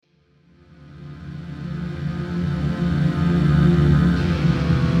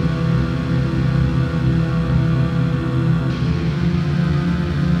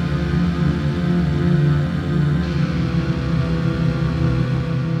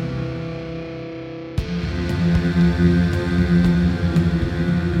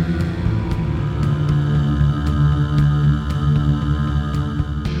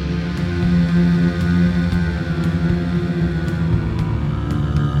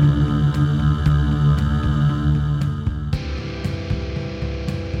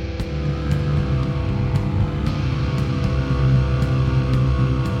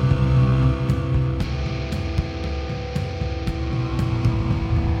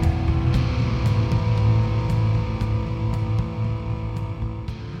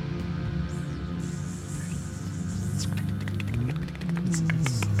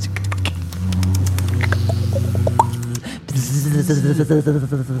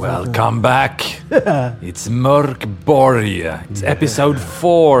Welcome back. It's Mörkborg. It's episode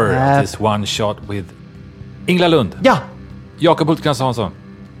 4 of this one shot with Ingela Lund. Ja. Jakob Hultkrantz Hansson.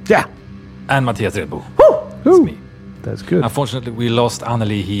 Yeah. And Mattias Redbo. That's me. That's good. Unfortunately, we lost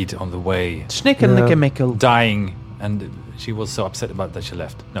Anneli Heed on the way, Schnickel-nickel-mickel. dying, and she was so upset about that she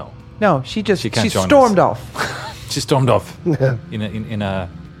left. No, she can't join stormed us. off. She stormed off in a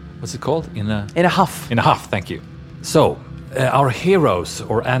what's it called? In a huff. In a huff. Thank you. So our heroes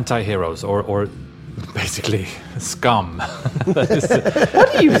or anti-heroes or basically scum. What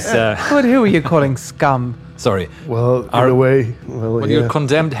are you? Who are you calling scum? Sorry. Well, in a way, you're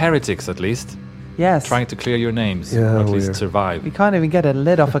condemned heretics at least. Yes. Trying to clear your names, Yeah, or at least survive. We can't even get a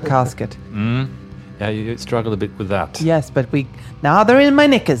lid off a casket. Yeah, you struggle a bit with that. Yes, but now they're in my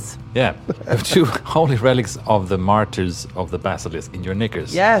knickers. Yeah, you have 2 holy relics of the martyrs of the basilisk in your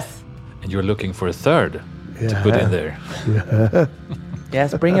knickers. Yes. And you're looking for a third to put in there.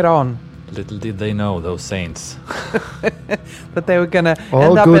 Yes, bring it on. Little did they know, those saints. That they were going to All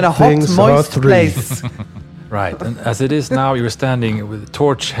end up good in a hot, things moist are place. Right, and as it is now, you're standing with a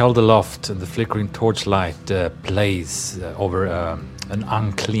torch held aloft, and the flickering torchlight plays over an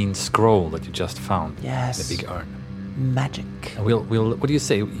unclean scroll that you just found. Yes. In the big urn. Magic. And we'll. What do you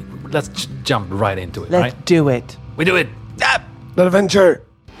say? Let's jump right into it. Let's do it. We do it. Ah! The adventure.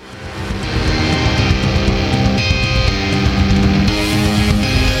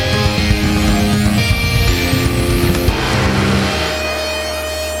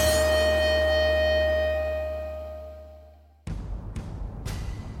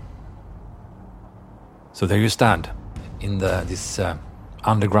 So there you stand in this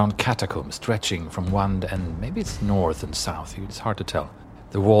underground catacomb stretching from one end, maybe it's north and south, it's hard to tell.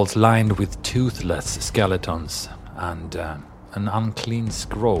 The walls lined with toothless skeletons and an unclean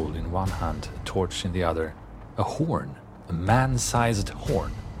scroll in one hand, a torch in the other, a horn, a man-sized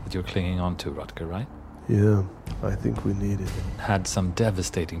horn that you're clinging onto, Rutger, right? Yeah, I think we need it. Had some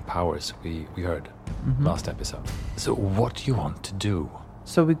devastating powers, we heard last episode. So what do you want to do?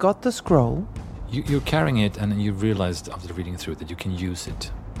 So we got the scroll. You're carrying it, and you realized after reading through it that you can use it.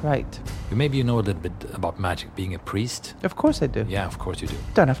 Right. Maybe you know a little bit about magic, being a priest. Of course I do. Yeah, of course you do.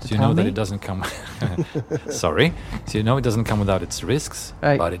 Don't have to so you tell know me. that it doesn't come... Sorry. So you know it doesn't come without its risks,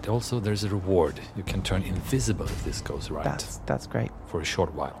 right. But it also, there's a reward. You can turn invisible if this goes right. That's great. For a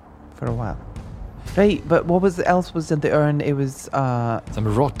short while. For a while. Right, but what else was in the urn? It was...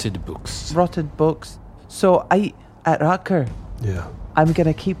 some rotted books. Rotted books. So at Rutger... Yeah. I'm going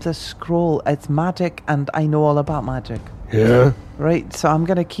to keep this scroll. It's magic, and I know all about magic. Yeah? Right, so I'm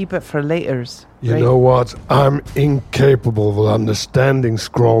going to keep it for laters. You know what? I'm incapable of understanding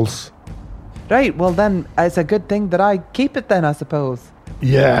scrolls. Right, well then, it's a good thing that I keep it then, I suppose.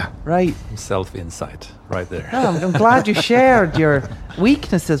 Yeah. Right. Self-insight, right there. Oh, I'm glad you shared your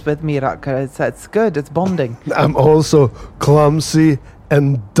weaknesses with me, Rutger. It's good, it's bonding. I'm also clumsy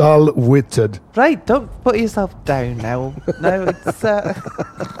and dull-witted. Right, don't put yourself down now. No, it's...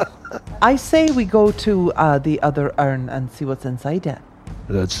 I say we go to the other urn and see what's inside it.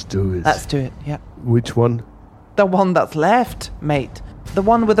 Let's do it. Let's do it, yeah. Which one? The one that's left, mate. The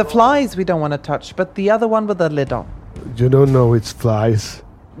one with the flies we don't want to touch, but the other one with the lid on. You don't know it's flies.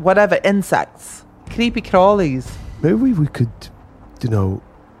 Whatever, insects. Creepy crawlies. Maybe we could,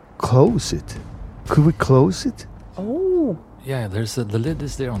 close it. Could we close it? Oh. Yeah, the lid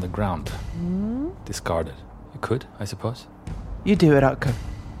is there on the ground. Discarded. You could, I suppose. You do it, Rutger.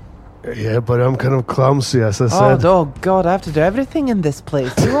 Yeah, but I'm kind of clumsy, as I said. Oh, God, I have to do everything in this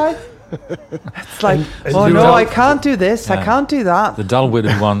place, do I? It's like, and oh you no, know- I can't do this, I Yeah. can't do that. The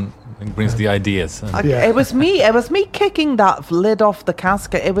dull-witted one brings the ideas. Yeah. It was me kicking that lid off the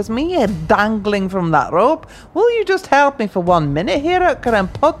casket. It was me dangling from that rope. Will you just help me for 1 minute here, Rutger,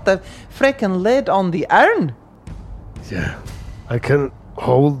 and put the frickin' lid on the urn? Yeah. I can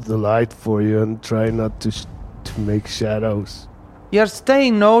hold the light for you and try not to make shadows. You're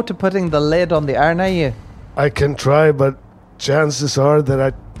saying no to putting the lid on the urn, are you? I can try, but chances are that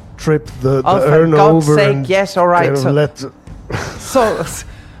I trip the Oh, for urn God's over sake, and yes, all right. kind of So,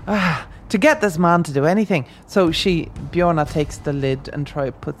 let... to get this man to do anything, so Bjorna takes the lid and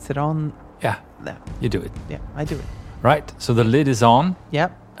puts it on. Yeah, There. you do it. Yeah, I do it. Right, so the lid is on.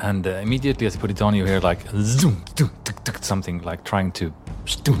 Yep. And immediately as you put it on, you hear like zoom, something like trying to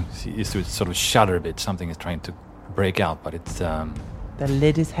sort of shudder a bit. Something is trying to break out, but it's The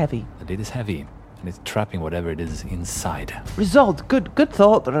lid is heavy. the lid is heavy and it's trapping whatever it is inside. Result. Good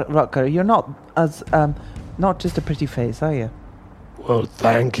thought, Rutger. You're not not just a pretty face, are you? Well,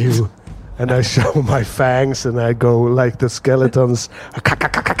 thank you. And I show my fangs and I go like the skeletons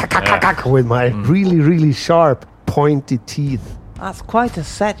with my really, really sharp, pointy teeth. That's quite a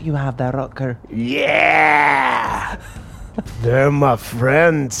set you have there, Rutger. Yeah! They're my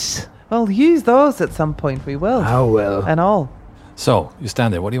friends. Well, use those at some point, we will. How well? And all. So, you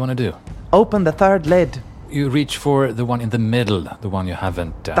stand there. What do you want to do? Open the third lid. You reach for the one in the middle, the one you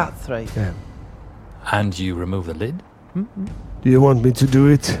haven't done. That's right. Yeah. And you remove the lid. Do you want me to do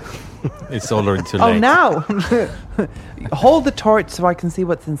it? It's already too Oh, late. now! Hold the torch so I can see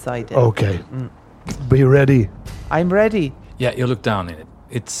what's inside it. Okay. Be ready. I'm ready. Yeah, you look down in it.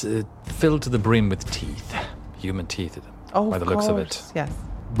 It's filled to the brim with teeth. Human teeth, Oh, by the looks of it. Yes.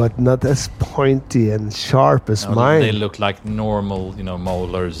 But not as pointy and sharp as No, mine. they look like normal,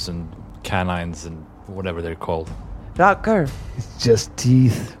 molars and canines and whatever they're called. Rutger, It's just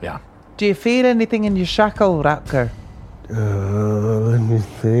teeth. Yeah. do you feel anything in your shackle, Rutger? Let me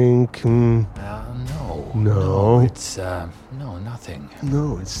think. No. No. It's, no, nothing.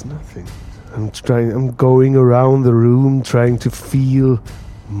 No, it's nothing. I'm going around the room trying to feel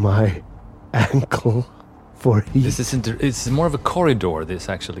my ankle for heat. This isn't, it's more of a corridor, this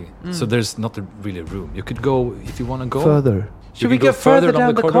actually. So there's not really a room. You could go, if you want to go. Further. You Should we can go go further further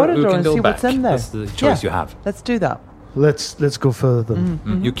along down the corridor you can and go see back. what's in there? That's the choice Yeah. you have. Let's do that. Let's go further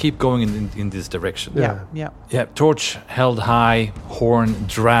then. You keep going in this direction. Yeah. Yeah, torch held high, horn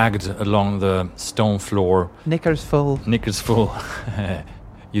dragged along the stone floor, Knickers full. knickers full.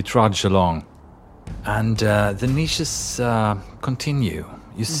 You trudge along. And the niches continue.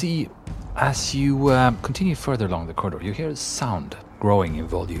 You see, as you continue further along the corridor, you hear a sound growing in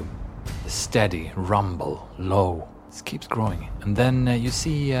volume. A steady rumble, low. It keeps growing. And then you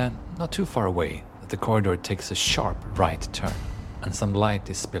see, not too far away, that the corridor takes a sharp right turn. And some light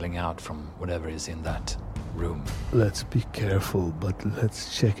is spilling out from whatever is in that room. Let's be careful, but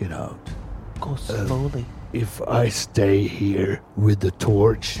let's check it out. Go slowly. If I stay here with the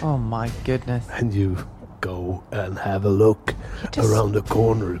torch Oh my goodness. and you go and have a look Just- around the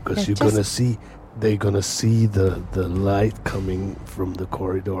corner, because Yeah, you're just- they're gonna see the light coming from the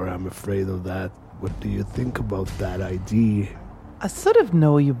corridor. I'm afraid of that. What do you think about that idea? I sort of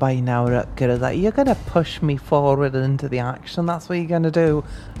know you by now, Rutger, that you're going to push me forward into the action. That's what you're going to do.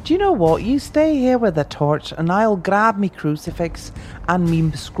 Do you know what? You stay here with the torch and I'll grab me crucifix and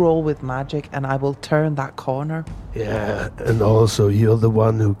me scroll with magic and I will turn that corner. Yeah, and also you're the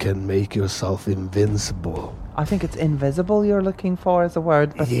one who can make yourself invincible. I think it's invisible you're looking for as a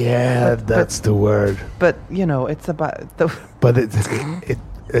word. But, Yeah, that's the word. But, it's about the... But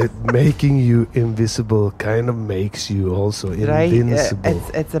it making you invisible kind of makes you also Right? invincible.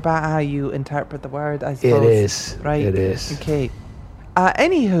 It's about how you interpret the word, I It suppose. is. Right. It is. Okay.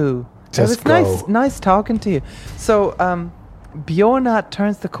 Anywho, Just it was go. nice talking to you. So, Bjorna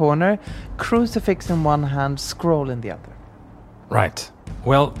turns the corner, crucifix in one hand, scroll in the other. Right.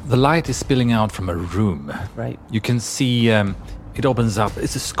 Well, the light is spilling out from a room. Right. You can see it opens up.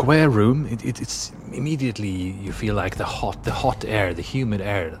 It's a square room. It's immediately you feel like the hot air, the humid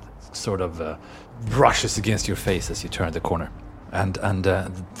air, sort of brushes against your face as you turn the corner, and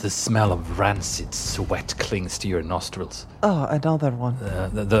the smell of rancid sweat clings to your nostrils. Oh, another one.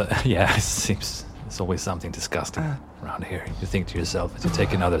 Yeah, it seems it's always something disgusting around here. You think to yourself as you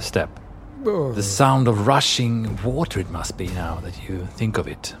take another step. The sound of rushing water it must be now that you think of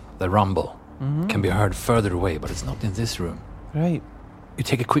it. The rumble can be heard further away, but it's not in this room. Right. You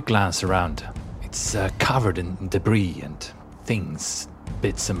take a quick glance around. It's covered in debris and things,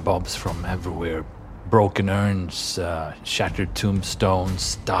 bits and bobs from everywhere. Broken urns, shattered tombstones,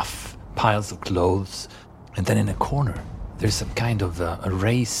 stuff, piles of clothes. And then in a corner, there's some kind of a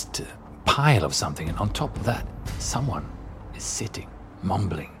raised pile of something. And on top of that, someone is sitting,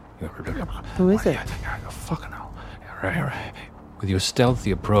 mumbling. Who is it? Fucking hell. With your stealthy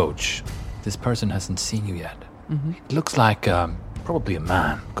approach, this person hasn't seen you yet. It looks like probably a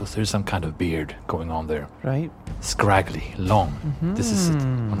man, because there's some kind of beard going on there. Right. Scraggly, long. This is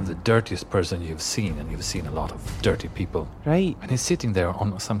one of the dirtiest person you've seen, and you've seen a lot of dirty people. Right. And he's sitting there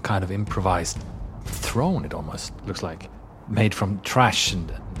on some kind of improvised throne, it almost looks like, made from trash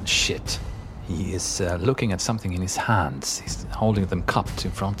and shit. He is looking at something in his hands. He's holding them cupped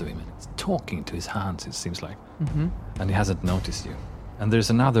in front of him, and he's talking to his hands, it seems like. And he hasn't noticed you. And there's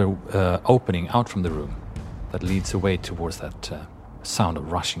another opening out from the room that leads away towards that sound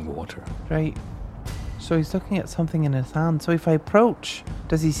of rushing water. Right. So he's looking at something in his hand. So if I approach,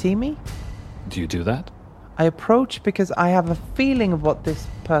 does he see me? Do you do that? I approach because I have a feeling of what this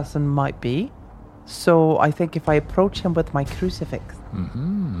person might be. So I think if I approach him with my crucifix.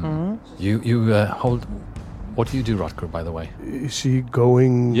 You hold... What do you do, Rutger, by the way? Is she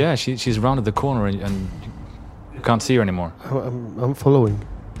going? Yeah, she's rounded the corner and you can't see her anymore. I'm following.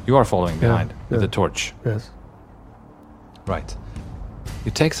 You are following behind with yeah. the torch. Yes. Right.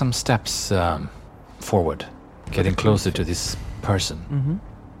 You take some steps forward, getting closer to this person. Mm-hmm.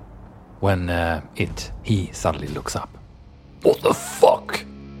 When he suddenly looks up. What the fuck?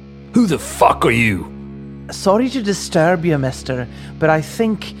 Who the fuck are you? Sorry to disturb you, mister, but I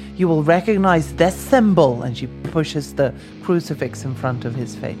think you will recognize this symbol. And she pushes the crucifix in front of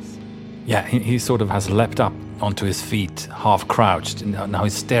his face. Yeah, he sort of has leapt up onto his feet, half crouched, and now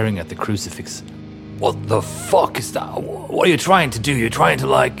he's staring at the crucifix. What the fuck is that? What are you trying to do? You're trying to,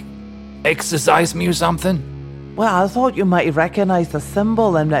 like, exorcise me or something? Well, I thought you might recognize the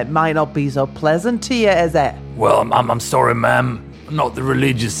symbol, and it might not be so pleasant to you, is it? Well, I'm sorry, ma'am. I'm not the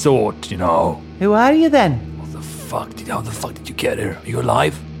religious sort, you know. Who are you then? How the fuck did you get here? Are you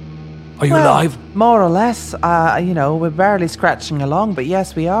alive? Are you alive? More or less. We're barely scratching along, but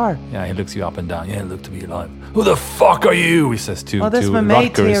yes, we are. Yeah, he looks you up and down. Yeah, look to be alive. Who the fuck are you? He says to this my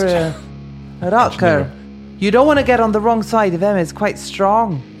mate here, Rutger. You don't want to get on the wrong side of him. It's quite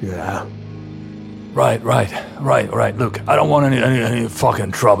strong. Yeah. Right. Look, I don't want any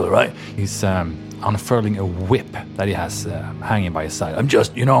fucking trouble, right? He's unfurling a whip that he has hanging by his side. I'm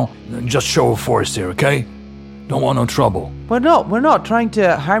just show of force here, okay? Don't want no trouble. We're not trying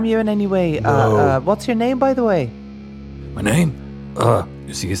to harm you in any way. No. What's your name, by the way? My name?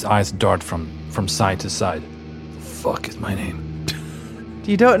 You see his eyes dart from side to side. The fuck is my name?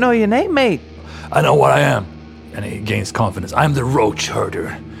 You don't know your name, mate? I know what I am. And he gains confidence. I'm the roach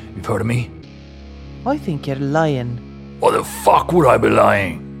herder. You've heard of me? I think you're lying. What the fuck would I be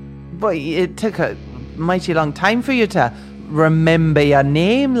lying? But it took a mighty long time for you to remember your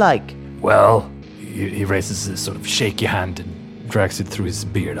name, like. Well, he raises his sort of shaky hand and drags it through his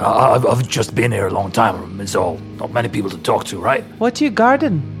beard. I've just been here a long time, it's all. Not many people to talk to, right? What do you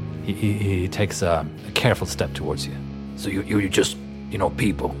garden? He takes a careful step towards you. So you just,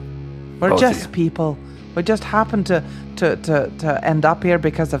 people. We're Both just of you. people. We just happen to end up here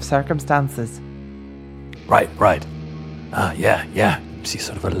because of circumstances. Right. Yeah. You see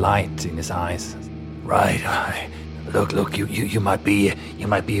sort of a light in his eyes. Right. Look, you might be,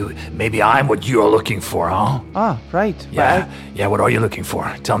 maybe I'm what you're looking for, huh? Ah, right. Yeah, what are you looking for?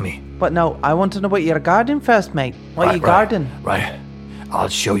 Tell me. But no, I want to know what you're gardening first, mate. What are you gardening? Right. I'll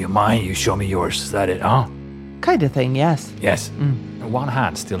show you mine, you show me yours. Is that it, huh? Kind of thing, yes. Yes. One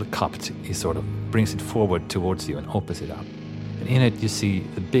hand still cupped, he sort of brings it forward towards you and opens it up. And in it you see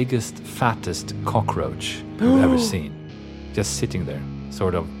the biggest, fattest cockroach you've ever seen. Just sitting there,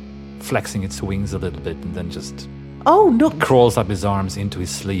 sort of flexing its wings a little bit and then just Oh, no. crawls up his arms into his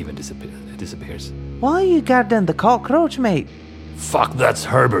sleeve and disappears. Why are you gardening the cockroach, mate? Fuck, that's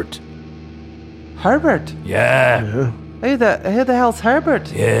Herbert. Herbert? Yeah. Who the hell's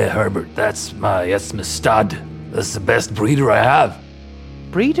Herbert? Yeah, Herbert. That's my stud. That's the best breeder I have.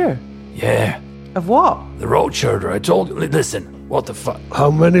 Breeder? Yeah. Of what? The roach herder. I told you. Listen, what the fuck? How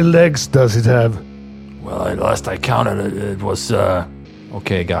many legs does it have? Well, last I counted, it was,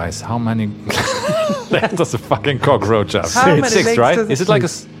 Okay, guys, how many legs does a fucking cockroach have? How many Six, legs right? does it- Is it like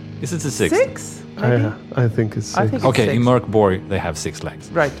is it a six? 6? Maybe? I think it's 6. I think- Okay, Six. in Mörkborg, they have 6 legs.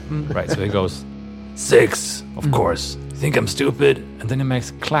 Right. Right, so he goes, 6, of course. Think I'm stupid? And then he makes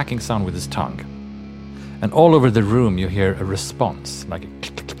a clacking sound with his tongue. And all over the room you hear a response, like a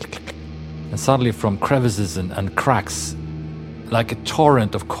click, click, click, click. And suddenly from crevices and cracks, like a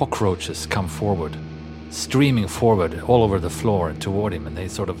torrent of cockroaches come forward, streaming forward all over the floor toward him, and they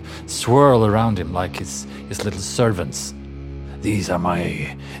sort of swirl around him like his little servants. This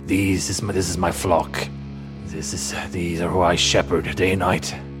is my flock. These are who I shepherd day and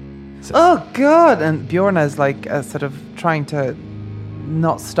night. Oh, God. And Bjorna is like sort of trying to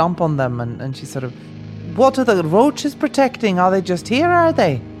not stomp on them. And she's sort of, what are the roaches protecting? Are they just here, are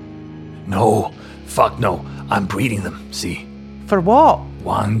they? No, fuck no. I'm breeding them, see? For what?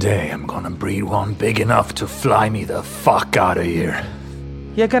 One day I'm gonna breed one big enough to fly me the fuck out of here.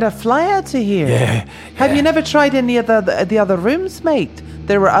 You're gonna fly out of here? Yeah. Have you never tried any of the other rooms, mate?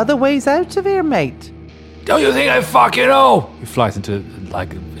 There were other ways out of here, mate. Don't you think I fucking know? He flies into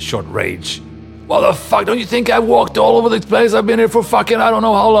like a short rage. What the fuck? Don't you think I walked all over this place? I've been here for fucking I don't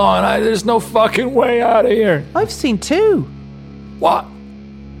know how long. There's no fucking way out of here. I've seen 2. What?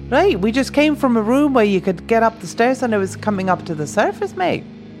 Right, we just came from a room where you could get up the stairs and it was coming up to the surface, mate.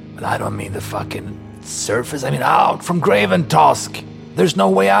 But I don't mean the fucking surface. I mean out from Graven Tusk. There's no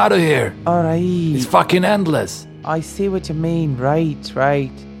way out of here. Alright. It's fucking endless. I see what you mean. Right.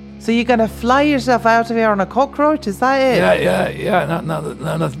 So you're gonna fly yourself out of here on a cockroach? Is that it? Yeah.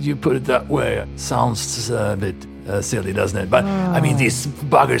 Now that you put it that way, it sounds a bit silly, doesn't it? But I mean, these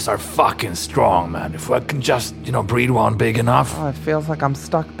buggers are fucking strong, man. If I can just, breed one big enough. Oh, it feels like I'm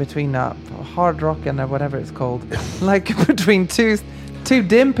stuck between a hard rock and whatever it's called. Like between two Two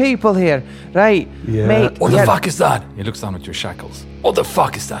dim people here. Right, Yeah. mate. What the yeah, fuck is that? He looks down at your shackles. What the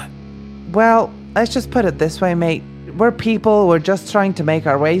fuck is that? Well, let's just put it this way, mate. We're people. We're just trying to make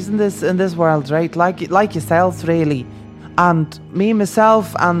our ways in this world, right? Like yourselves, really. And me,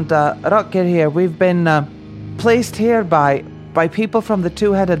 myself, and Rutger here, we've been placed here by people from the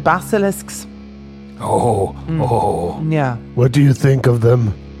two-headed basilisks. Oh, Yeah. What do you think of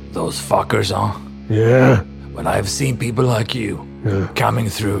them? those fuckers, huh? Yeah. When I've seen people like you Yeah. coming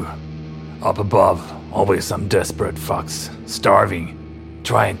through, up above, always some desperate fucks, starving,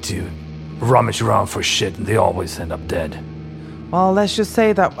 trying to rummage around for shit, and they always end up dead. Well, let's just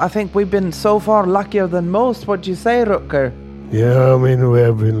say that I think we've been so far luckier than most. What'd you say, Rutger? Yeah, I mean, we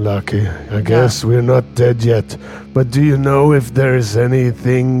have been lucky. I guess we're not dead yet. But do you know if there's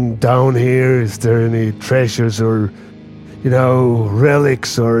anything down here? Is there any treasures or,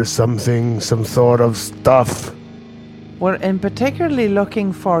 relics or something, some sort of stuff? We're in particularly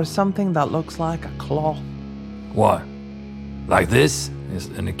looking for something that looks like a claw. What? Like this?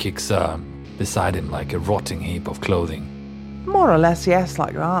 And it kicks beside him like a rotting heap of clothing. More or less, yes,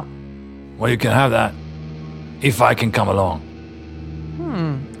 like that. Well, you can have that. If I can come along.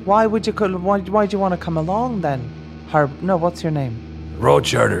 Why would you? Why'd you want to come along then? No, what's your name?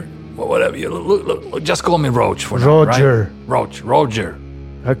 Roach herder. Whatever you look, just call me Roach for now, Roger. right? Roger.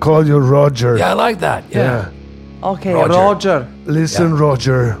 I call you Roger. Yeah, I like that. Yeah. Okay, Roger. Roger. Listen,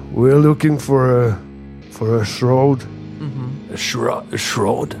 Roger, we're looking for a shroud. A shroud. A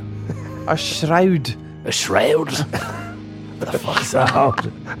shroud. A shroud. What the fuck's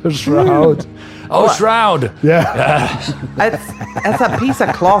that? A shroud. Oh, shroud. Yeah. It's a piece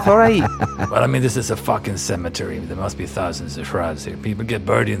of cloth, all right. Well, I mean, this is a fucking cemetery. There must be thousands of shrouds here. People get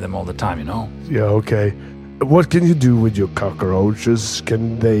buried in them all the time, you know? Yeah, okay. What can you do with your cockroaches?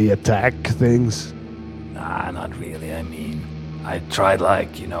 Can they attack things? Nah, not really. I mean, I tried,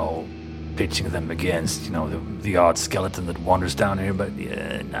 pitching them against, the odd skeleton that wanders down here, but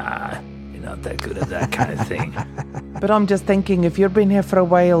nah, you're not that good at that kind of thing. But I'm just thinking, if you've been here for a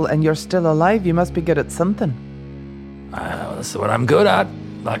while and you're still alive, you must be good at something. That's what I'm good at.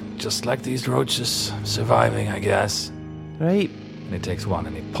 Just like these roaches, surviving, I guess. Right. And he takes one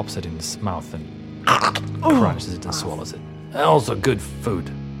and he pops it in his mouth and crunches it and swallows it. And also good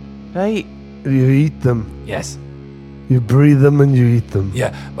food. Right. You eat them. Yes. You breathe them and you eat them.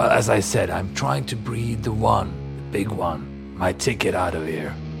 Yeah, but as I said, I'm trying to breed the big one. My ticket out of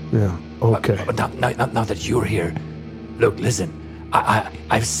here. Yeah, okay. But now that you're here, look, listen.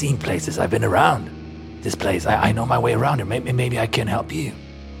 I've seen places. I've been around this place. I know my way around here. Maybe I can help you.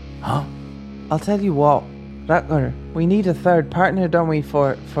 Huh? I'll tell you what, Rutger, we need a third partner, don't we,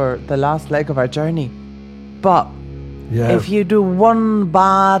 for the last leg of our journey. But Yeah. if you do one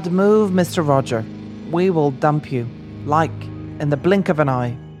bad move, Mr. Roger, we will dump you, in the blink of an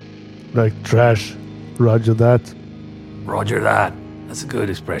eye. Like trash. Roger that. Roger that. That's a good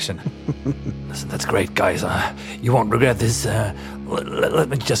expression. Listen, that's great, guys. You won't regret this. Let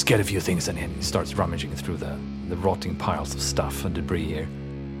me just get a few things, and he starts rummaging through the rotting piles of stuff and debris here.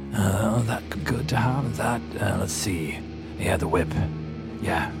 That good to have. That. Let's see. Yeah, the whip.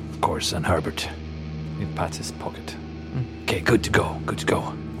 Yeah, of course, and Herbert. He pats his pocket. Okay, good to go. Good to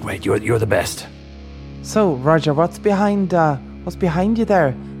go. Great, you're the best. So, Roger, what's behind you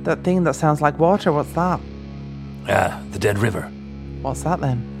there? That thing that sounds like water, what's that? The dead river. What's that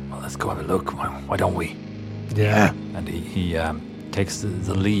then? Well, let's go have a look. Why don't we? Yeah. And he takes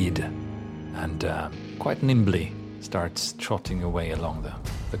the lead and quite nimbly starts trotting away along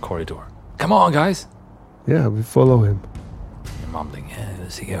the corridor. Come on, guys. Yeah, we follow him. You're mumbling.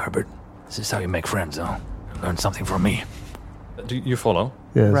 See, Herbert, this is how you make friends, huh? Learn something from me. Do you follow?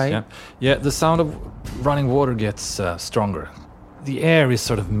 Yes. Right. Yeah, the sound of running water gets stronger. The air is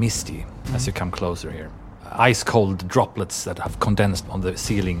sort of misty as you come closer here. Ice-cold droplets that have condensed on the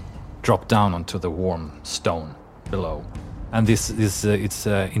ceiling drop down onto the warm stone below. And it's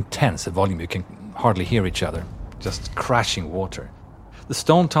intense, a volume. You can hardly hear each other. Just crashing water. The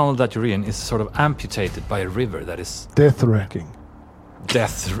stone tunnel that you're in is sort of amputated by a river that is Death-wracking.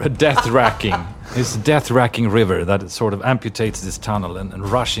 death-racking. It's a death-racking river that sort of amputates this tunnel and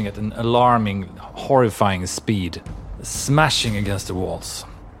rushing at an alarming, horrifying speed, smashing against the walls.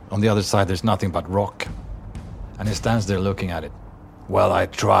 On the other side, there's nothing but rock. And he stands there looking at it. Well, I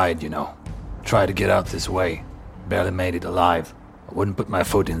tried, Tried to get out this way. Barely made it alive. I wouldn't put my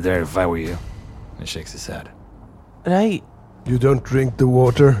foot in there if I were you. And he shakes his head. Right. You don't drink the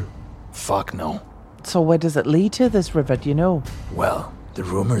water? Fuck no. So where does it lead to, this river, do you know? Well, the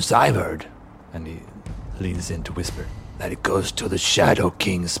rumors I've heard, and he leans in to whisper, that it goes to the Shadow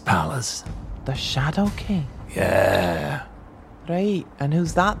King's palace. The Shadow King? Yeah. Right, and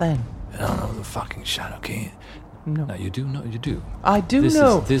who's that then? I don't know, the fucking Shadow King. No. You do know, you do. I do This is-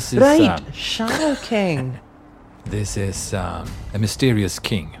 know. this is, right, Shadow King. This is a mysterious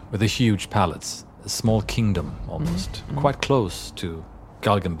king with a huge palace, a small kingdom almost, quite close to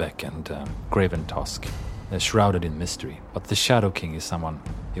Galgenbeck and Graven Tusk. They're shrouded in mystery, but the Shadow King is someone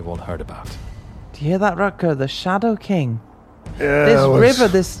you've all heard about. Do you hear that, Rutger? The Shadow King. Yeah,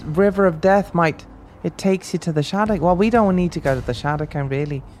 This river of death it takes you to the Shadow. Well, we don't need to go to the Shadow King,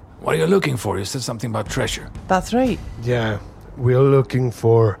 really. What are you looking for? You said something about treasure. That's right. Yeah, we're looking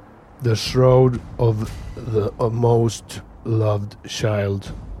for the shroud of the most loved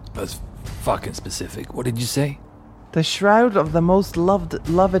child. That's fucking specific. What did you say? The shroud of the most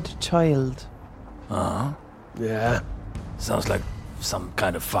loved child. Uh-huh. Yeah. Sounds like some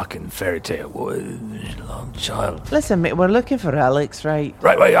kind of fucking fairy tale. Long child. Listen, mate, we're looking for relics, right?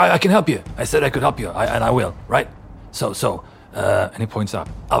 Right, I can help you. I said I could help you, and I will, right? So, and he points up.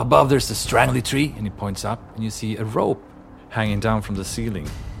 Up above there's the strangly tree, and he points up, and you see a rope hanging down from the ceiling,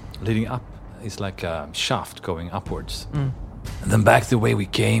 leading up. It's like a shaft going upwards. And then back the way we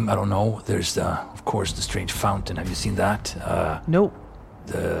came, I don't know, there's, of course, the strange fountain. Have you seen that? Nope.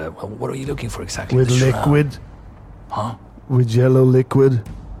 What are you looking for exactly? With The shroud. liquid? Huh? With yellow liquid?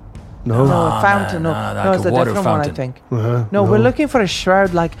 No? No, a fountain. No, like no, it's a a water different one, I fountain. think. Uh-huh. No, we're looking for a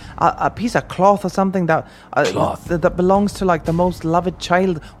shroud, like a piece of cloth or something that Cloth. that belongs to like the most loved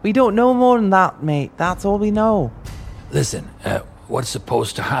child. We don't know more than that, mate. That's all we know. Listen, what's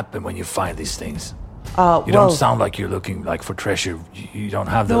supposed to happen when you find these things? You Well, don't sound like you're looking like for treasure. You don't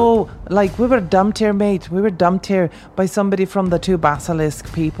have the... no, like we were dumped here, mate. We were dumped here by somebody from the two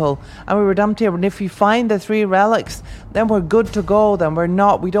basilisk people, and we were dumped here. And if we find the 3 relics, then we're good to go. Then we're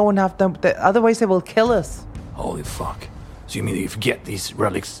not. We don't have them. Otherwise, they will kill us. Holy fuck. So you mean if you get these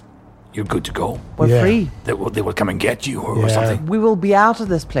relics, you're good to go? We're Yeah. free. They will come and get you or Yeah. something? We will be out of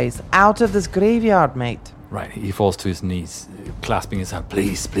this place, out of this graveyard, mate. Right, he falls to his knees, clasping his hand.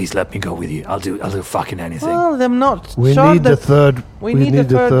 Please let me go with you. I'll do fucking anything. Well, I'm not We sure need that the third. we need the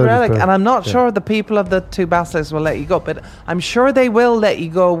third relic, and I'm not Yeah. sure the people of the two basilisks will let you go, but I'm sure they will let you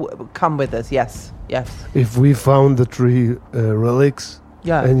go. Come with us, yes. If we found the 3 relics,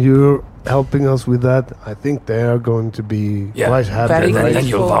 Yeah. and you're helping us with that, I think they are going to be Yeah. quite happy. Very And then, right? then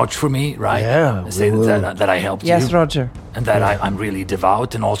you'll grateful. vouch for me, right? Yeah, And say we will. that I helped Yes, you. Roger. And that I'm really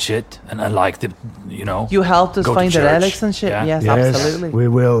devout and all shit. And I like the, You helped us go to find the church. relics and shit. Yeah. Yes, Yes, absolutely. we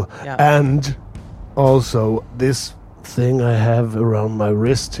will. Yeah. And also, this thing I have around my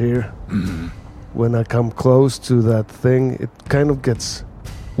wrist here, when I come close to that thing, it kind of gets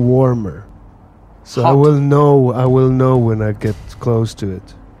warmer. So I Hot. will know when I get close to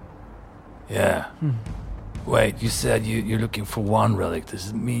it. Yeah. Wait, you said you're looking for 1 relic. Does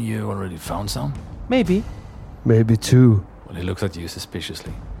it mean you already found some? Maybe. Maybe 2. Well, he looks at you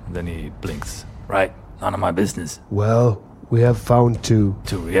suspiciously. Then he blinks. Right, none of my business. Well, we have found 2.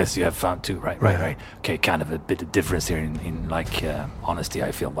 2, yes, you have found 2. Right. Yeah. Okay, kind of a bit of difference here in like honesty,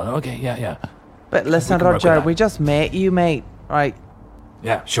 I feel. But okay, yeah. But listen, can work with Roger, that. we just met you, mate. Right.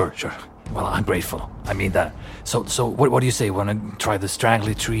 Yeah, sure. Well, I'm grateful. I mean that. So what do you say? Want to try the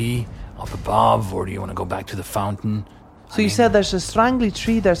strangly tree up above, or do you want to go back to the fountain? So you said there's a strangly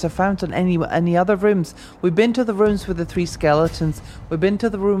tree, there's a fountain. Any other rooms? We've been to the rooms with the 3 skeletons. We've been to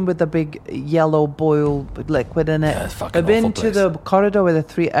the room with the big yellow boil liquid in it. Yeah, it's fucking We've been awful to the corridor with the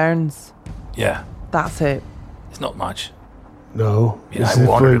 3 urns. Yeah, That's it. it's not much. No. I mean, Is I it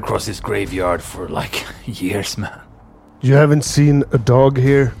wandered where- across this graveyard for like years, man. You haven't seen a dog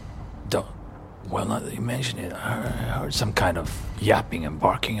here? Well, now that you mention it, I heard some kind of yapping and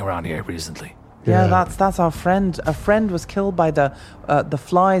barking around here recently. Yeah, Yeah. that's our friend. A friend was killed by the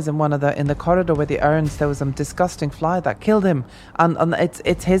flies in in the corridor with the urns. There was some disgusting fly that killed him, and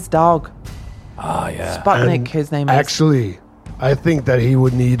it's his dog, Ah, yeah. Sputnik. And His name is. Actually, I think that he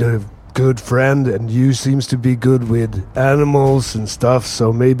would need a good friend, and you seems to be good with animals and stuff,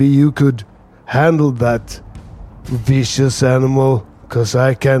 so maybe you could handle that vicious animal, because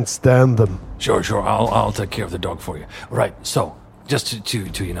I can't stand them. Sure. I'll take care of the dog for you. Right. So, just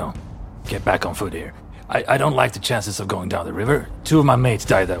to get back on foot here. I don't like the chances of going down the river. 2 of my mates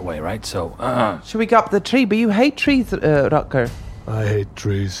died that way, right? So, Should we go up the tree? But you hate trees, Rutger. I hate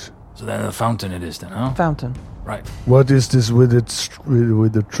trees. So then the fountain it is then, huh? Fountain. Right. What is this with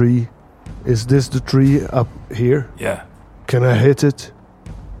with the tree? Is this the tree up here? Yeah. Can I hit it?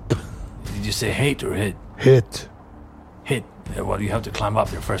 Did you say hate or hit? Hit. Hit. Yeah, well, you have to climb up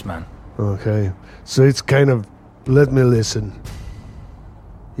there first, man. Okay. So it's kind of... Let me listen.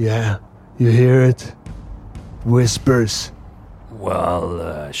 Yeah, you hear it? Whispers.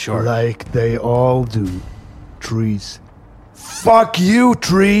 Well, sure. Like they all do. Trees. Fuck you,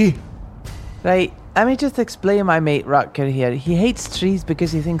 tree! Right, let me just explain my mate Rutger here. He hates trees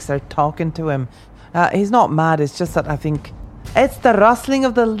because he thinks they're talking to him. He's not mad, it's just that I think... It's the rustling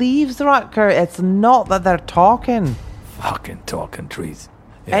of the leaves, Rutger. It's not that they're talking. Fucking talking trees.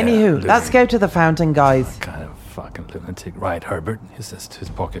 Yeah, Anywho, let's go to the fountain, guys. What kind of fucking lunatic. Right, Herbert. He says to his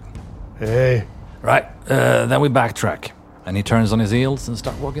pocket. Hey. Right, then we backtrack. And he turns on his heels and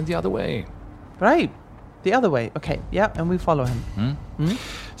start walking the other way. Right, the other way. Okay, yeah, and we follow him.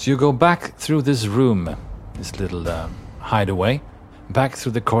 So you go back through this room, this little hideaway. Back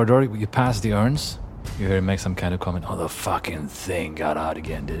through the corridor, you pass the urns. You hear him make some kind of comment. Oh, the fucking thing got out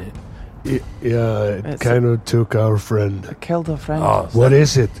again, did it? Yeah, it kind of took our friend. I killed a friend. Oh, What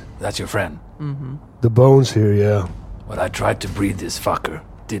is it? that's your friend. The bones here, yeah. When I tried to breed this fucker,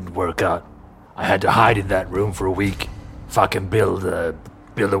 didn't work out. I had to hide in that room for a week. Fucking build a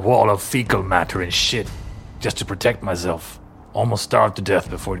wall of fecal matter and shit. Just to protect myself. Almost starved to death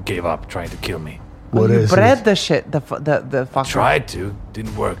before it gave up trying to kill me. What you is bred it? the shit, the fucker. Tried to,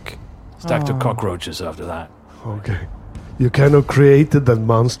 didn't work. Stacked to cockroaches after that. Okay. You kind of created that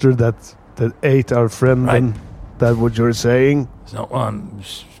monster that ate our friend, Right. and that what you're saying? It's not what I'm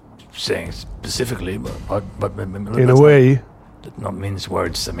saying specifically, but In a way, not mince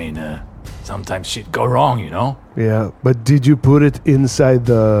words. I mean, sometimes shit go wrong, you know. yeah. But did you put it inside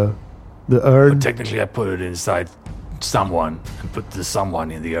the urn? But technically, I put it inside someone and put the someone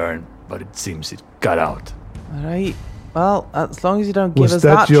in the urn, but it seems it got out. Alright, well, as long as you don't give Was us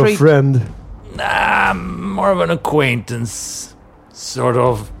that that your treat. friend? Nah, more of an acquaintance, sort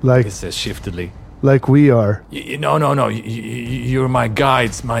of. Like- he says shiftedly. Like we are? No. You're my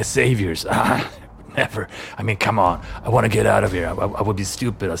guides, my saviors. Never. I mean, come on. I want to get out of here. I would be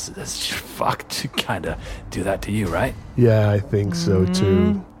stupid as fuck to kind of do that to you, right? Yeah, I think so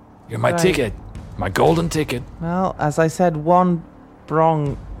too. You're my Right. ticket, my golden ticket. Well, as I said, one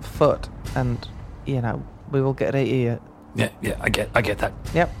wrong foot and, we will get out of here. Yeah, I get that.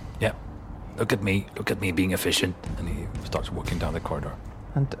 Yep. Yeah. Look at me being efficient. And he starts walking down the corridor.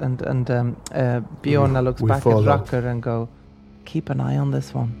 And Bjorn looks we back follow. at Rutger and go, keep an eye on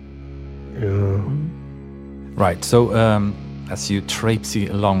this one. Yeah. Right, so as you traipsy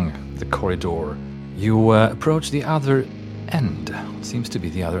along the corridor, you approach the other end. Seems to be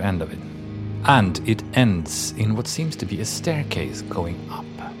the other end of it. And it ends in what seems to be a staircase going up.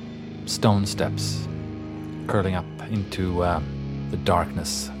 Stone steps curling up into the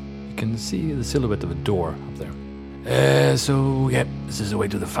darkness. You can see the silhouette of a door up there. So, yeah, this is the way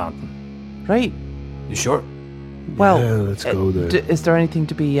to the fountain. Right. You sure? Well, Yeah, let's go there. Is there anything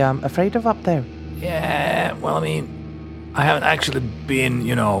to be afraid of up there? Yeah, well, I mean, I haven't actually been,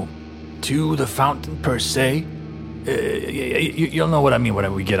 to the fountain per se. You'll know what I mean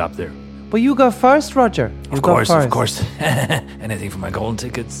when we get up there. Well, you go first, Roger. You Of go course. first. Anything for my golden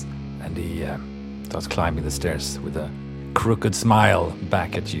tickets. And he starts climbing the stairs with a crooked smile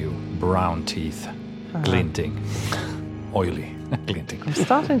back at you, brown teeth, glinting, oily, glinting. I'm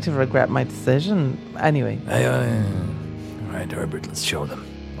starting to regret my decision. Anyway. All right, Herbert, let's show them.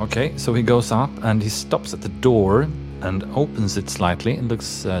 Okay, so he goes up and he stops at the door and opens it slightly and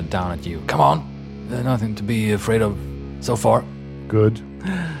looks down at you. Come on, nothing to be afraid of so far. Good.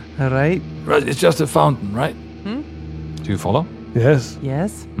 All right. Right, it's just a fountain, right? Do you follow? Yes.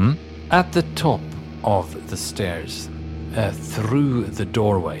 Yes. At the top of the stairs, through the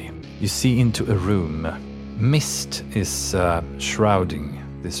doorway, you see into a room. Mist is shrouding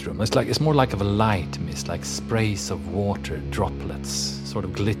this room. It's more like of a light mist, like sprays of water, droplets, sort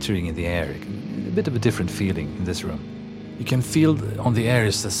of glittering in the air. A bit of a different feeling in this room. You can feel on the air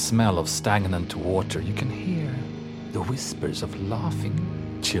is the smell of stagnant water. You can hear the whispers of laughing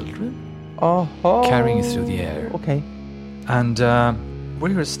children Oh. carrying through the air. Okay. And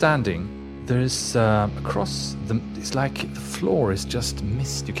where you're standing, there is across it's like the floor is just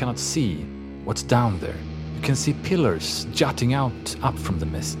mist. You cannot see what's down there. You can see pillars jutting out up from the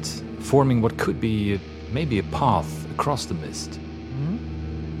mist, forming what could be maybe a path across the mist.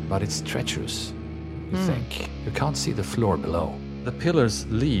 But it's treacherous, you think. You can't see the floor below. The pillars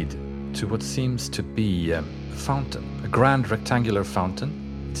lead to what seems to be a fountain, a grand rectangular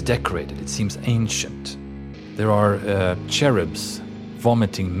fountain. It's decorated, it seems ancient. There are cherubs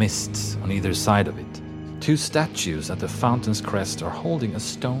vomiting mists on either side of it. Two statues at the fountain's crest are holding a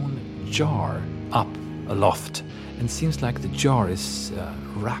stone jar up aloft, and seems like the jar is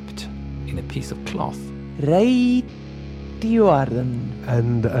wrapped in a piece of cloth. Right. You are then.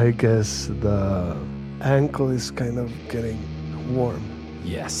 And I guess the ankle is kind of getting warm.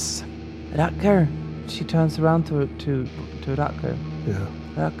 Yes. Rutger. She turns around to Rutger. Yeah.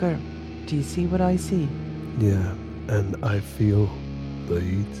 Rutger, do you see what I see? Yeah. and I feel the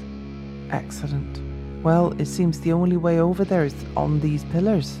heat. Excellent. Well, it seems the only way over there is on these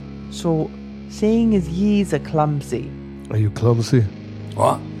pillars. So, seeing as ye's are clumsy, Are you clumsy?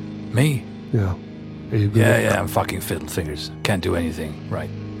 What? Me? Yeah. Are you good? Yeah, I'm fucking fiddle fingers. Can't do anything. Right.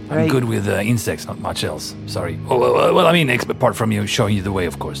 I'm Right. good with insects, not much else. Sorry. Well, I mean, apart from you showing you the way,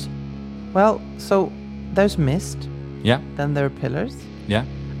 of course. well, so there's mist, Yeah, then there are pillars, yeah.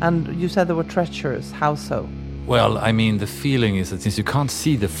 and you said they were treacherous. How so? Well, I mean, the feeling is that since you can't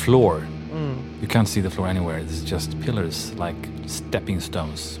see the floor, you can't see the floor anywhere. There's just pillars, like stepping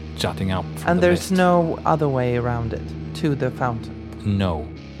stones, jutting up from And the there's mist. no other way around it to the fountain. No.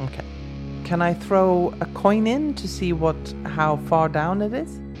 Okay. Can I throw a coin in to see how far down it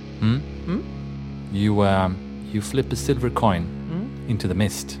is? You flip a silver coin into the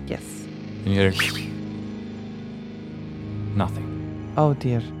mist, Yes. and you hear nothing. Oh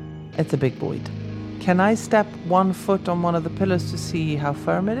dear. It's a big void. Can I step 1 foot on one of the pillars to see how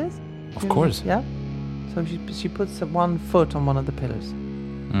firm it is? Of course. Yeah. So she puts 1 foot on one of the pillars.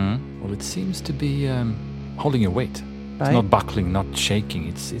 Well, it seems to be holding your weight. Right. It's not buckling, not shaking.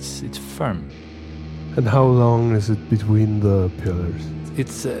 It's firm. And how long is it between the pillars?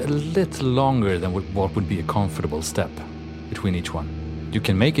 It's a little longer than what would be a comfortable step between each one. You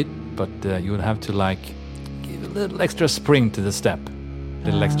can make it, but you would have to give a little extra spring to the step, a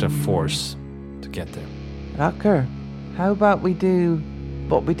little extra force to get there. Rucker, how about we do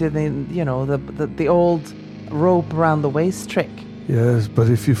what we did in, the old rope around the waist trick? Yes, but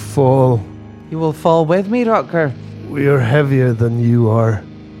if you fall, You will fall with me, Rucker. we are heavier than you are.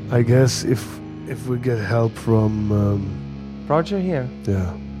 I guess if we get help from, Roger here.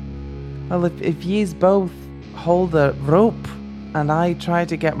 yeah. Well, if ye's both hold the rope and I try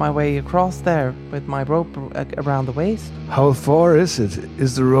to get my way across there with my rope around the waist. How far is it?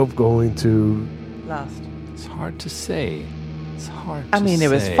 Is the rope going to... Last. It's hard to say. It's hard I to mean, say. it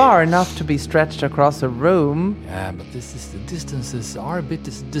was far enough to be stretched across a room. Yeah, but the distances are a bit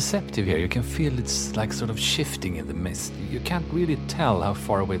deceptive here. You can feel it's like sort of shifting in the mist. You can't really tell how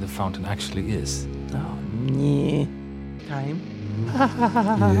far away the fountain actually is. Oh, yeah. Time.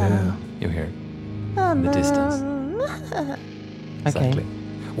 Yeah. You hear it in the distance. Exactly.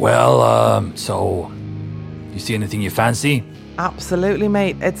 Well, so you see anything you fancy? Absolutely,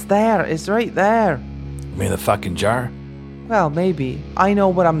 mate. It's there. It's right there. I mean, the fucking jar? Well, maybe. I know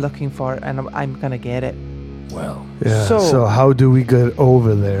what I'm looking for, and I'm gonna get it. Well, Yeah. So- So how do we get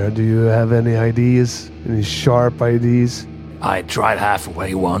over there? Do you have any ideas? Any sharp ideas? I tried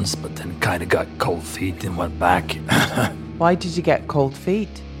halfway once, but then kind of got cold feet and went back. Why did you get cold feet?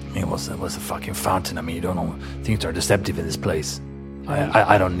 I mean, it was a fucking fountain. I mean, you don't know. Things are deceptive in this place.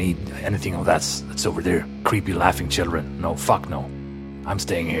 I don't need anything of that's over there. Creepy laughing children. No, fuck no. I'm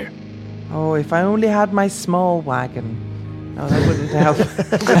staying here. Oh, if I only had my small wagon. No, that wouldn't help.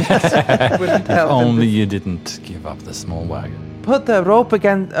 wouldn't If help. only you didn't give up the small wagon. Put the rope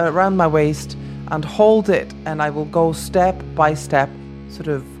again around my waist and hold it, and I will go step by step, sort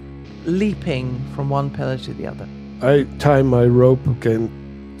of leaping from one pillar to the other. I tie my rope again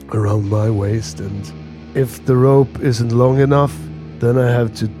around my waist, and if the rope isn't long enough, then I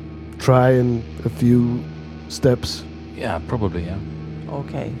have to try in a few steps. Yeah, probably, yeah.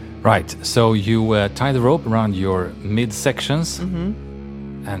 Okay. Right, so you tie the rope around your midsections,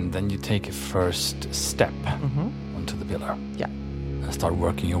 and then you take a first step onto the pillar. Yeah. And start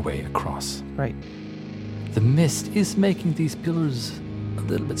working your way across. Right. The mist is making these pillars a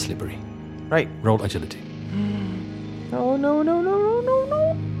little bit slippery. Right. Roll agility. Oh, no.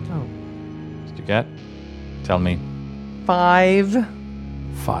 Oh. Did you get? Tell me. 5.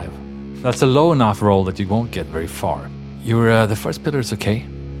 5. That's a low enough roll that you won't get very far. Your the first pillar is okay.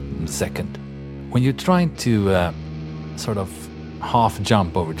 The second, when you're trying to sort of half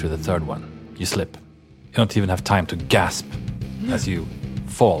jump over to the third one, you slip. You don't even have time to gasp as you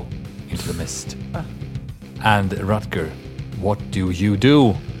fall into the mist. And Rutger, what do you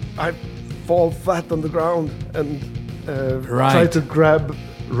do? I fall flat on the ground and Right. try to grab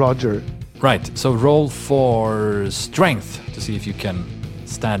Roger. Right, so roll for strength to see if you can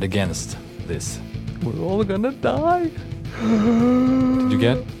stand against this. We're all gonna die. Did you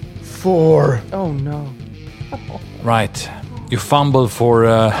get? 4. Oh, no. Right, you fumble for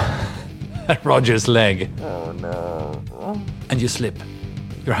Roger's leg. Oh, no. And you slip.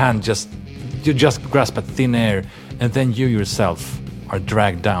 Your hand you just grasp at thin air, and then you yourself are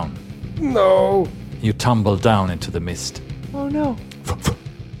dragged down. No. You tumble down into the mist. Oh, no.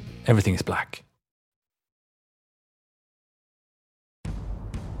 Everything is black.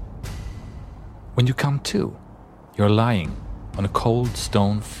 When you come to, you're lying on a cold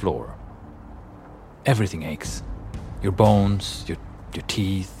stone floor. Everything aches. Your bones, your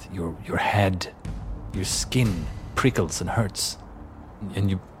teeth, your head, your skin prickles and hurts. And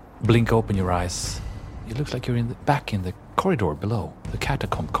you blink open your eyes. It looks like you're back in the corridor below, the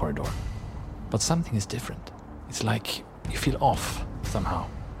catacomb corridor. But something is different. It's like you feel off somehow.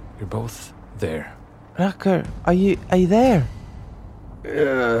 You're both there. Rutger, are you there?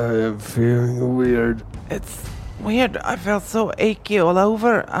 Yeah, I'm feeling weird. It's weird. I feel so achy all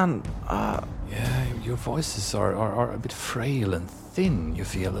over, and Yeah, your voices are a bit frail and thin. You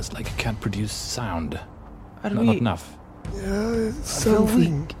feel it's like you can't produce sound. Not enough. Yeah, it's I feel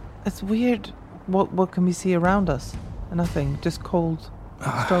something. weak. It's weird. What can we see around us? Nothing. Just cold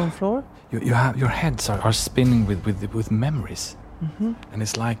stone floor. Your heads are spinning with memories, and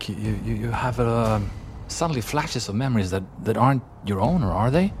it's like you have suddenly flashes of memories that aren't your own, or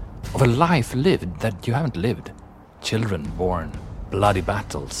are they? Of a life lived that you haven't lived. Children born, bloody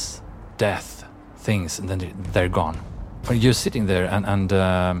battles, death, things, and then they're gone. When you're sitting there and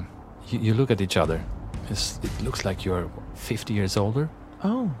you look at each other, it looks like you're 50 years older.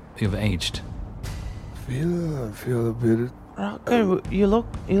 Oh, You've aged. I feel a bit. Rutger, you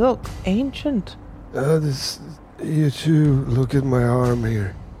look ancient. You too. Look at my arm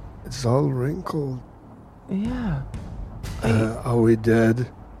here. It's all wrinkled. Yeah. Are we dead?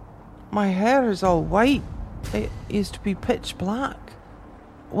 My hair is all white. It used to be pitch black.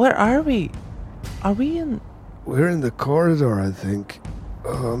 Where are we? Are we in... We're in the corridor, I think.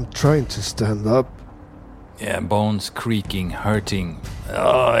 I'm trying to stand up. Yeah, bones creaking, hurting.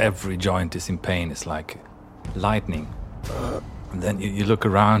 Oh, every joint is in pain. It's like lightning. And then you look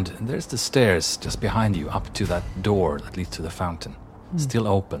around, and there's the stairs just behind you, up to that door that leads to the fountain. Still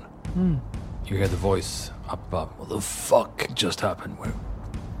open. You hear the voice up above. What the fuck just happened?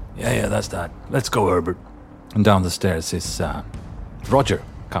 Yeah, that's that. Let's go, Herbert. And down the stairs is Roger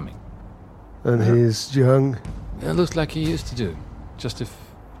coming. And he's young. It looks like he used to do, just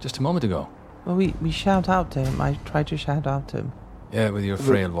a moment ago. Well, we shout out to him. I tried to shout out to him. Yeah, with your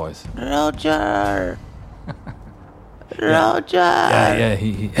frail voice. Roger! Roger! Yeah,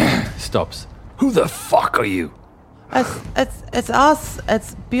 he stops. Who the fuck are you? It's us.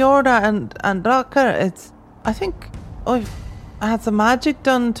 It's Bjorda and Rutger. I think we've had some magic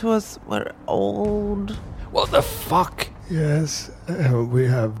done to us. We're old. What the fuck? Yes, we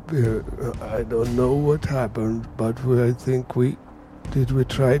have. I don't know what happened, but I think we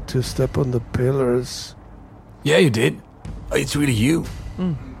tried to step on the pillars. Yeah, you did. Oh, it's really you.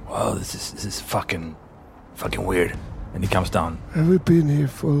 Wow, this is fucking weird. And he comes down. Have we been here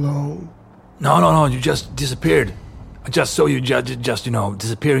for long? No, you just disappeared. I just saw you just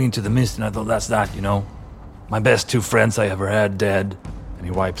disappearing into the mist, and I thought that's that, My best two friends I ever had dead. And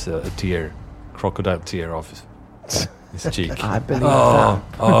he wipes a tear, crocodile tear off his cheek. I believe that.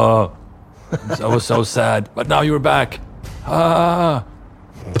 Oh, I was so sad. But now you're back.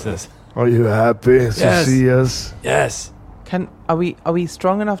 He says, Are you happy to Yes. see us? yes. Are we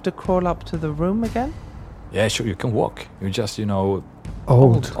strong enough to crawl up to the room again? Yeah, sure, you can walk. You're just, Old.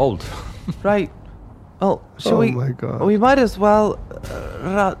 old. Right. Well, should Oh we? my God. We might as well,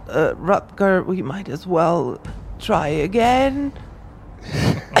 Rutger. We might as well try again.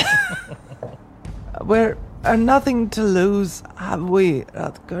 We're nothing to lose, have we,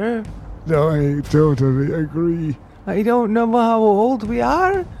 Rutger? No, I totally agree. I don't know how old we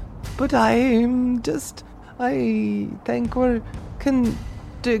are, but I think we can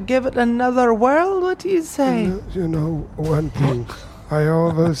give it another whirl. What do you say? You know one thing. I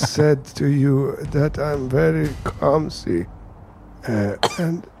always said to you that I'm very clumsy.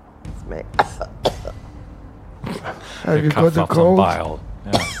 And have you got a cold? Bile.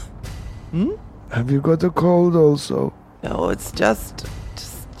 Yeah. Have you got a cold also? No, it's just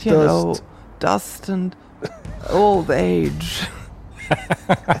you know, dust and old age.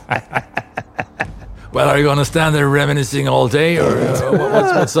 Well, are you going to stand there reminiscing all day, or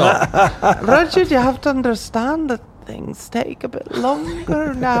what's up? Roger, you have to understand that things take a bit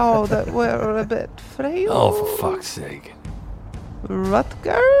longer now that we're a bit frail. Oh, for fuck's sake.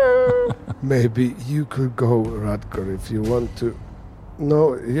 Rutger. Maybe you could go, Rutger, if you want to.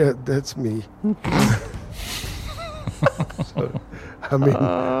 No, yeah, that's me.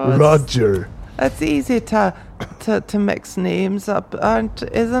 Roger. It's easy to mix names up,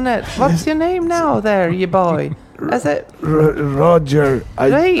 isn't it? What's your name now there, you boy? Is it? Roger.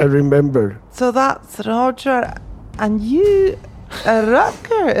 Right. I remember. So that's Roger, and you,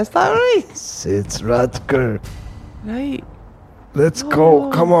 Rutger, is that right? It's Rutger. Right. Let's go.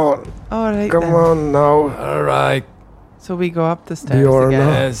 Come on. All right. Come then. on now. All right. So we go up the stairs Bjorn. again.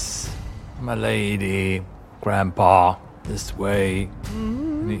 Yes, my lady, Grandpa, this way.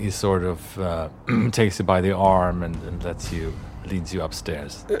 Mm. And he sort of takes you by the arm and leads you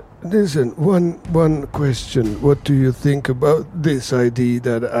upstairs. Listen, one question. What do you think about this ID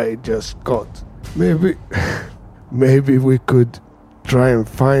that I just got? Maybe we could try and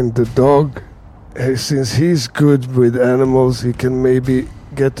find the dog. Since he's good with animals, he can maybe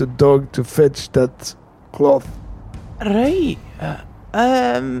get the dog to fetch that cloth. Right.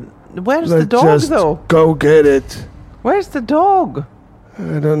 Where's the Let's dog, just though? go get it. Where's the dog?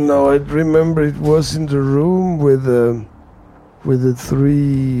 I don't know. I remember it was in the room with the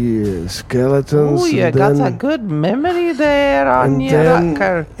 3 skeletons. Oh, you and got then, a good memory there on and you, then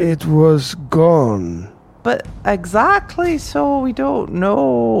Rutger. it was gone. But exactly, so we don't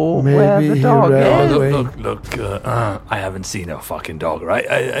know Maybe where the he dog ran is. away. Look, I haven't seen a fucking dog, right?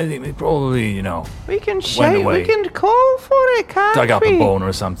 I think they probably, We can shout, we away. can call for it, can't dug up we? a bone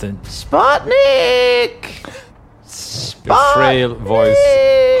or something. Sputnik! Your frail voice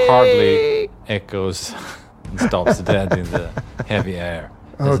hardly echoes and stops dead in the heavy air.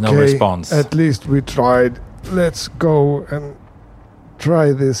 There's no response. At least we tried. Let's go and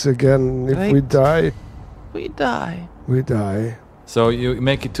try this again. If we Right. die, We die. we die. So you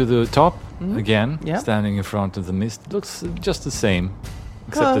make it to the top again, Yeah. standing in front of the mist. It looks just the same,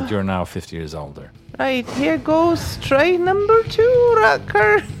 except that you're now 50 years older. Right, here goes try number 2,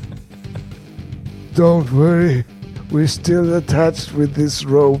 Rutger. Don't worry. We're still attached with this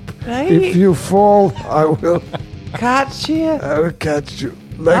rope. Right. If you fall, I will Catch you. catch you.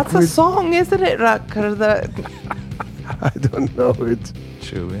 Like That's a with, song, isn't it, Rutger? That I don't know it.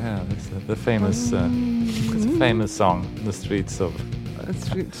 True, yeah. It's the famous, it's a famous song, the streets of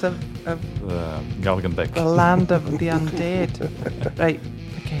streets of Galgenbeck. the land of the undead. Right.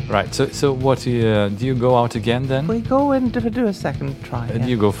 Okay. Right. So what do you go out again then? We go in to do a second try. Do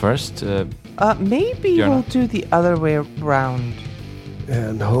you go first? Maybe Björn. we'll do the other way round.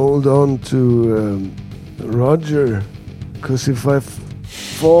 And hold on to Roger. Because if I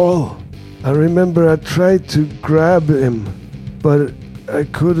fall, I remember I tried to grab him, but I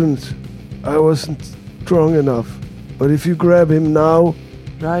couldn't. I wasn't strong enough. But if you grab him now,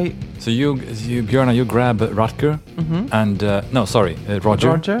 Right. So you Björn, you grab Rutger, and Roger.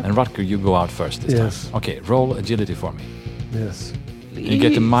 Roger. And Rutger, you go out first this Yes. time. Okay, roll agility for me. yes. You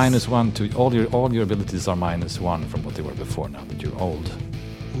get a Please. -1 to all your abilities are -1 from what they were before. Now that you're old.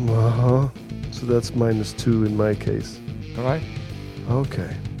 So that's -2 in my case. All right.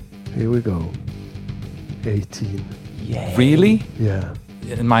 Okay. Here we go. 18. Yeah. Really? Yeah.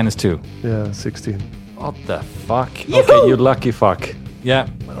 -2. Yeah, 16. What the fuck? Okay, you lucky fuck. Yeah.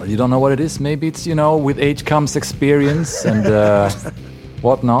 Well, you don't know what it is. Maybe it's with age comes experience and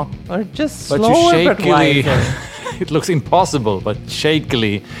whatnot. Or just But slower, you but shakily. wiser. It looks impossible, but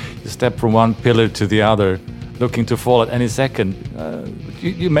shakily you step from one pillar to the other, looking to fall at any second.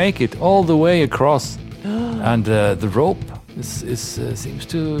 You make it all the way across, and the rope seems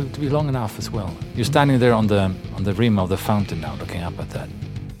to be long enough as well. You're standing there on the rim of the fountain now, looking up at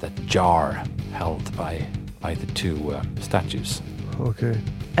that jar held by the 2 statues. Okay.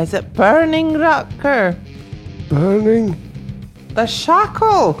 Is it burning, Rutger? Burning? The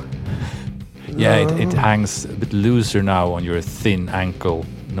shackle. Yeah, it hangs a bit looser now on your thin ankle.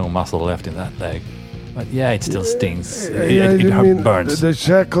 No muscle left in that leg. But yeah, it still stings. It burns. The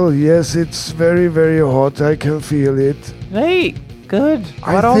shackle, yes, it's very, very hot. I can feel it. Right. Good.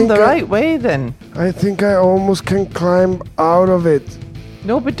 I We're on think the I- right way then. I think I almost can climb out of it.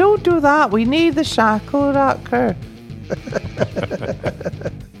 No, but don't do that. We need the shackle, Rutger.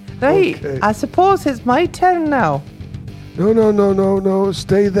 Right. Okay. I suppose it's my turn now. No.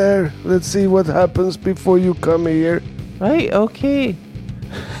 Stay there. Let's see what happens before you come here. Right. Okay.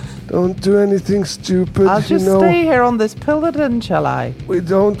 Don't do anything stupid. I'll just stay here on this pillar then, shall I? We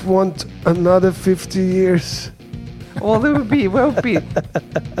don't want another 50 years. Well, we'll be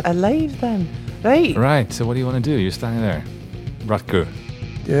alive then. Right. Right, so what do you want to do? You're standing there. Rutger.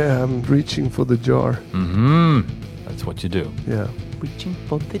 Yeah, I'm reaching for the jar. That's what you do. Yeah. Reaching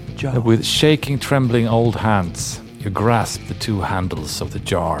for the jar. With shaking, trembling old hands, you grasp the 2 handles of the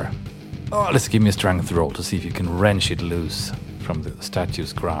jar. Oh, let's give me a strength roll to see if you can wrench it loose from the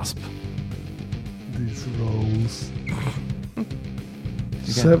statue's grasp. These rolls.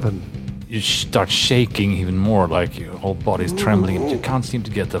 7. You start shaking even more, like your whole body's trembling, and you can't seem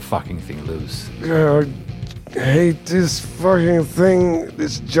to get the fucking thing loose. I hate this fucking thing.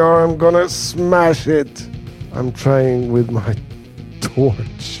 This jar, I'm gonna smash it. I'm trying with my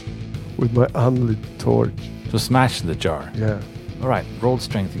torch. With my unlit torch. So smash the jar. Yeah. All right, roll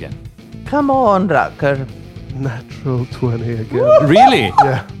strength again. Come on, Rutger. Natural 20 again. Really?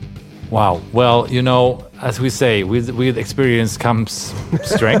 Yeah. Wow. Well, you know, as we say, with experience comes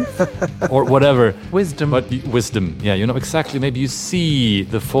strength or whatever. Wisdom. But wisdom. Yeah, you know exactly. Maybe you see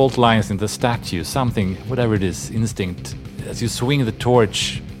the fault lines in the statue, something, whatever it is, instinct. As you swing the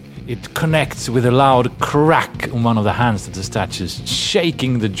torch, it connects with a loud crack on one of the hands of the statue,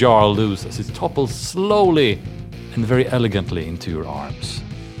 shaking the jar loose as it topples slowly and very elegantly into your arms.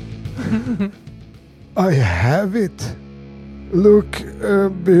 I have it. Look,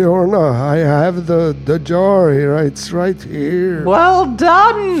 Bjorna, I have the jar here. It's right here. Well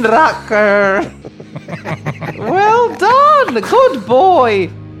done, Rucker. Well done. Good boy.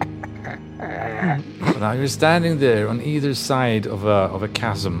 Now you're standing there on either side of a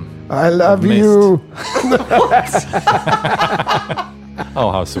chasm. I love mist. you. Oh,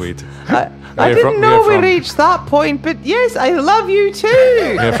 how sweet. I didn't know we reached that point, but yes, I love you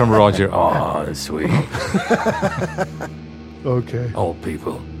too. Hear from Roger. Oh, that's sweet. Okay. Old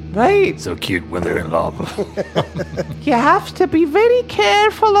people. Right. So cute when they're in love. You have to be very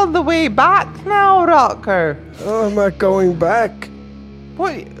careful on the way back now, Rucker. Oh, I'm not going back.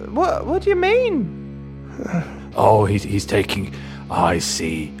 What do you mean? Oh, he's taking... I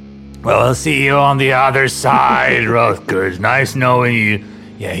see. Well, I'll see you on the other side, Rutgers. Nice knowing you.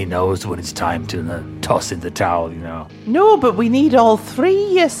 Yeah, he knows when it's time to toss in the towel, you know. No, but we need all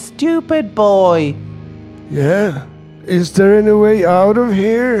three, you stupid boy. Yeah. Is there any way out of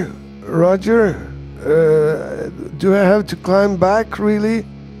here, Roger? Do I have to climb back, really?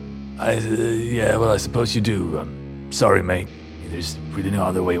 Yeah, well, I suppose you do. Sorry, mate. There's really no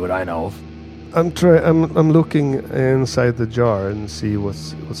other way what I know of. I'm looking inside the jar and see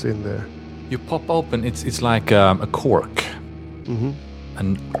what's in there. You pop open, it's like a cork. Mm-hmm.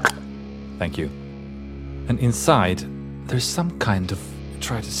 And thank you. And inside, there's some kind of...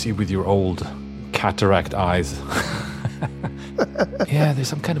 Try to see with your old cataract eyes. Yeah, there's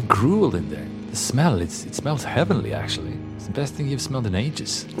some kind of gruel in there. The smell, it smells heavenly, actually. It's the best thing you've smelled in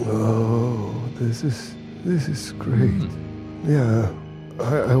ages. Oh, this is great. Yeah,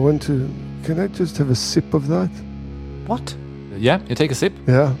 I want to... Can I just have a sip of that? What? Yeah, you take a sip.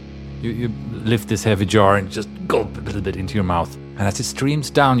 Yeah. You lift this heavy jar and just gulp a little bit into your mouth. And as it streams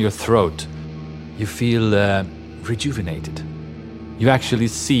down your throat, you feel rejuvenated. You actually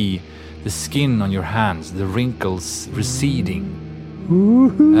see the skin on your hands, the wrinkles receding.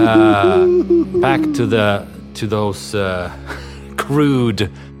 Back to those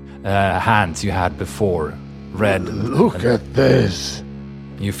crude hands you had before. Red. Look at this.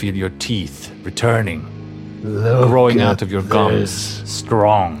 You feel your teeth returning, Look growing at out of your gums. this.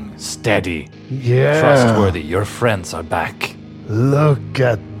 Strong, steady, Yeah. trustworthy. Your friends are back. Look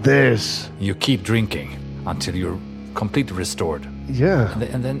at this. You keep drinking until you're completely restored. Yeah.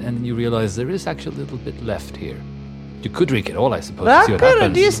 And then you realize there is actually a little bit left here. You could drink it all, I suppose. to see what Rucker,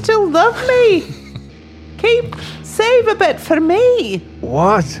 happens. do you still love me? Save a bit for me.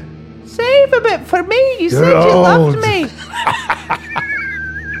 What? Save a bit for me. You said You're you loved old. me.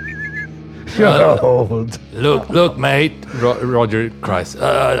 You're old. Look, mate. Roger cries.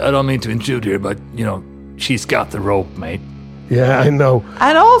 I don't mean to intrude here, but, you know, she's got the rope, mate. Yeah, I know.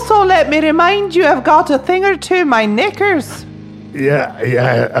 And also, let me remind you, I've got a thing or two, my knickers.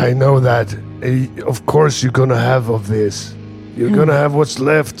 Yeah, I know that. Of course you're gonna have of this. You're gonna have what's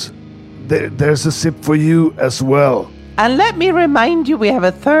left. There's a sip for you as well. And let me remind you, we have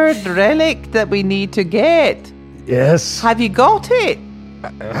a third relic that we need to get. Yes. Have you got it?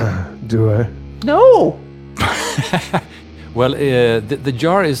 Do I? No. Well, the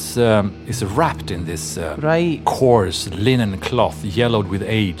jar is wrapped in this Right. coarse linen cloth, yellowed with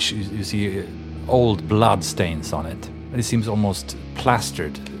age. You see old blood stains on it. And it seems almost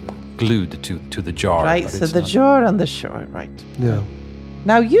plastered, glued to the jar. Right, but so it's the not. jar on the shore, right. Yeah.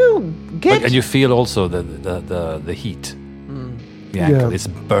 Now you get... And you feel also the heat. The ankle, Yeah. it's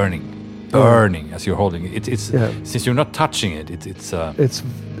burning as you're holding it. It's Yeah. since you're not touching it,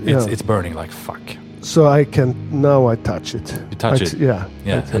 it's burning like fuck. So I I touch it. You touch it? Yeah.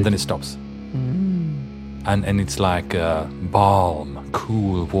 Yeah, I take and then it stops. And it's like balm,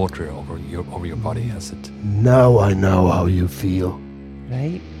 cool water over your body as it. Now I know how you feel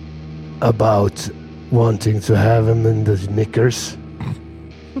Right. about wanting to have him in the knickers.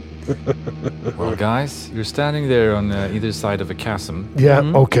 Well, guys, you're standing there on either side of a chasm. Yeah.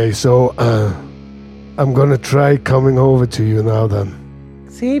 Okay. So I'm gonna try coming over to you now. Then.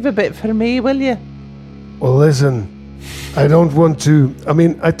 Save a bit for me, will you? Well, listen. I don't want to. I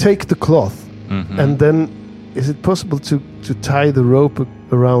mean, I take the cloth, Mhm. and then is it possible to tie the rope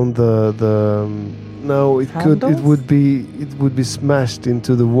around the? No, it could. It Handles? would be smashed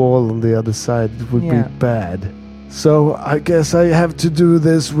into the wall on the other side. It would Yeah. be bad. So I guess I have to do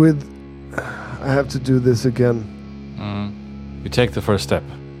this with I have to do this again. You take the first step,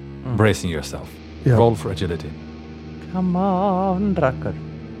 bracing yourself. Yeah. Roll for agility. Come on, Rucker.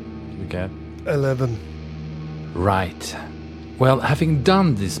 You get 11. right. Well, having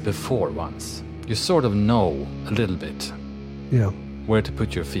done this before once, you sort of know a little bit Yeah. where to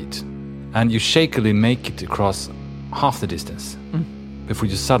put your feet, and you shakily make it across half the distance before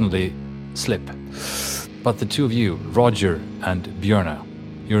you suddenly slip. But the two of you, Roger and Björna,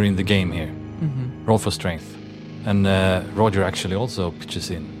 you're in the game here. Roll for strength. And Roger actually also pitches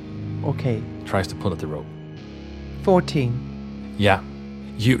in, Okay. tries to pull at the rope. 14. Yeah.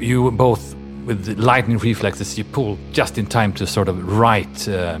 You both, with the lightning reflexes, you pull just in time to sort of right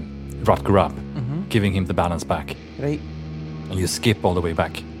Rutger up, giving him the balance back. Right. And you skip all the way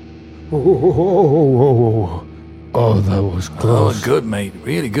back. Oh, that was close. Oh, good, mate.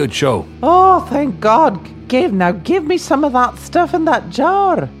 Really good show. Oh, thank God. Give me some of that stuff in that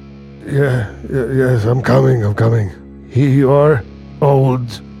jar. Yes, I'm coming. Here you are,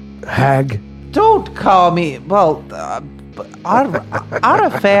 old hag. Don't call me. Well, our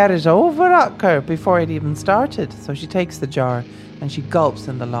affair is over, Rutger, before it even started. So she takes the jar and she gulps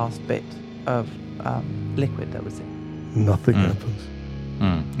in the last bit of liquid that was in. Nothing happens.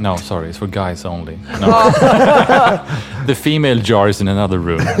 No, sorry, it's for guys only. No. The female jar is in another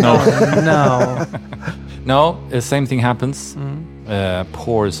room. No, No. no, the same thing happens.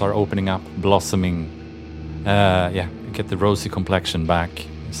 Pores are opening up, blossoming. You get the rosy complexion back.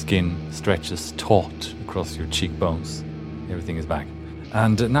 Skin stretches taut across your cheekbones. Everything is back.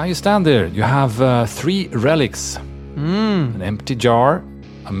 And now you stand there. You have 3 relics. An empty jar,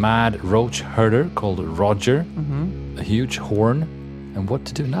 a mad roach herder called Roger, a huge horn. And what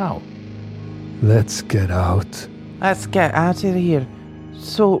to do now? Let's get out. Let's get out of here.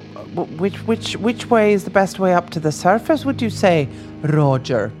 So, which way is the best way up to the surface, would you say,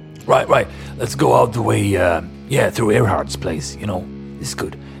 Roger? Right. Let's go out the way, through Earhart's place, you know. This is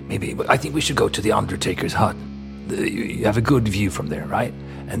good. Maybe, but I think we should go to the Undertaker's hut. You have a good view from there, right?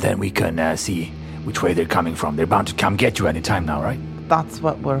 And then we can see which way they're coming from. They're bound to come get you any time now, right? That's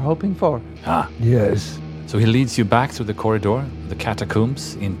what we're hoping for. Yes. So he leads you back through the corridor, the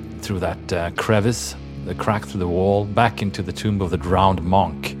catacombs, in through that crevice, the crack through the wall, back into the tomb of the drowned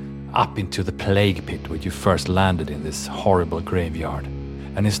monk, up into the plague pit where you first landed in this horrible graveyard.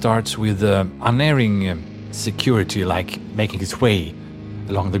 And he starts with unerring security, like making his way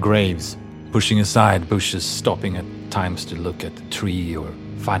along the graves, pushing aside bushes, stopping at times to look at a tree or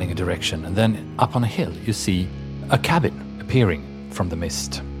finding a direction. And then up on a hill, you see a cabin appearing from the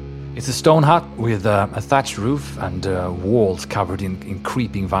mist. It's a stone hut with a thatched roof and walls covered in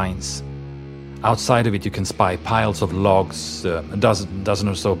creeping vines. Outside of it, you can spy piles of logs, a dozen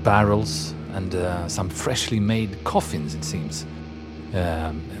or so barrels, and some freshly made coffins, it seems,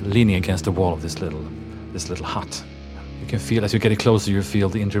 leaning against the wall of this little hut. You can feel, as you get closer, you feel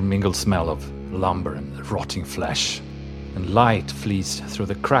the intermingled smell of lumber and rotting flesh. And light flees through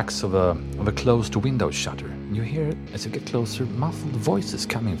the cracks of a closed window shutter. And you hear, as you get closer, muffled voices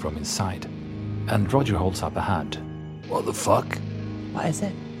coming from inside. And Roger holds up a hand. What the fuck? What is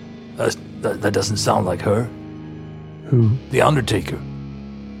it? That doesn't sound like her. Who? The Undertaker.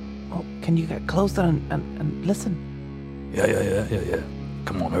 Oh, can you get closer and listen? Yeah.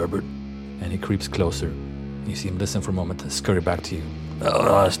 Come on, Herbert. And he creeps closer. You see him listen for a moment and scurry back to you.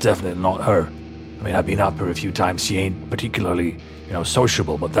 That's definitely not her. I mean, I've been up her a few times. She ain't particularly,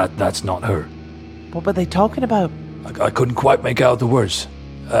 sociable, but that's not her. What were they talking about? I couldn't quite make out the words.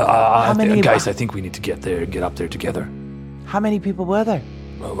 many- I think we need to get up there together. How many people were there?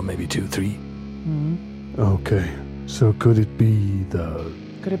 Well, maybe 2, 3. Okay. So could it be the...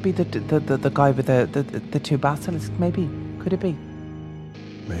 Could it be the guy with the 2 basilisks, maybe? Could it be?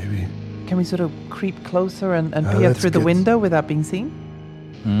 Maybe. Can we sort of creep closer and peer let's through the get- window without being seen?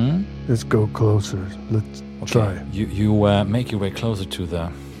 Let's go closer. Let's try. You make your way closer to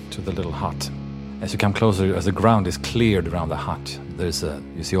the little hut. As you come closer, as the ground is cleared around the hut, there's a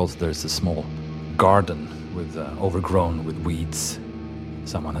small garden with overgrown with weeds.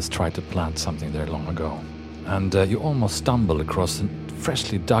 Someone has tried to plant something there long ago, and you almost stumble across a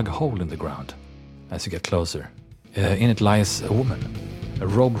freshly dug hole in the ground. As you get closer, in it lies a woman, a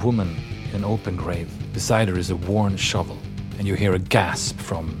robed woman in an open grave. Beside her is a worn shovel, and you hear a gasp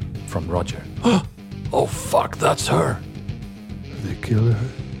from Roger. Oh, fuck, that's her. They killed her.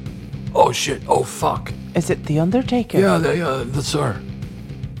 Oh, shit. Oh, fuck. Is it the Undertaker? Yeah, that's her.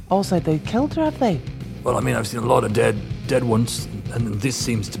 Also, they killed her, have they? Well, I mean, I've seen a lot of dead ones, and this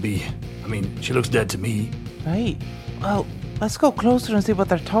seems to be... I mean, she looks dead to me. Right. Well, let's go closer and see what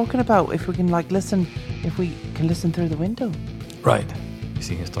they're talking about. If we can listen through the window. Right. You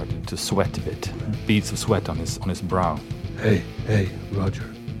see him starting to sweat a bit. Beads of sweat on his brow. Hey, Roger.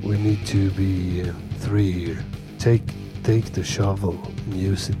 We need to be 3 here. Take the shovel and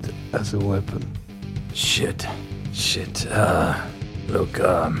use it as a weapon. Shit. Look,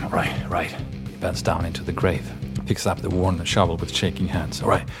 right. He bends down into the grave, picks up the worn shovel with shaking hands. All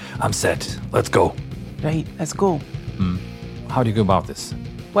right, I'm set. Let's go. Right, let's go. How do you go about this?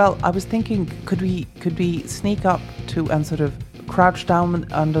 Well, I was thinking, could we sneak up to and sort of crouch down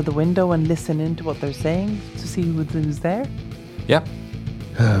under the window and listen into what they're saying to see who's there? Yeah.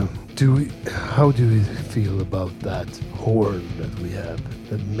 How do we feel about that horn that we have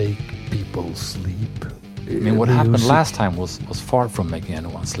that make people sleep? I mean, what happened last time was far from making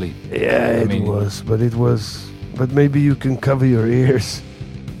anyone sleep. Yeah, it was. But maybe you can cover your ears.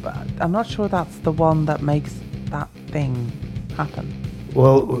 But I'm not sure that's the one that makes that thing happen.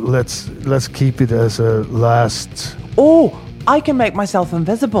 Well, let's keep it as a last. Oh, I can make myself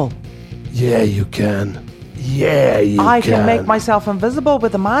invisible. Yeah, you can. Yeah, you can. I can make myself invisible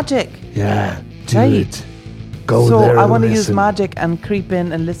with the magic. Yeah, do Right. it. Go So there I and want to use listen. magic and creep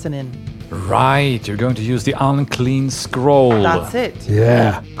in and listen in. Right, you're going to use the unclean scroll. That's it.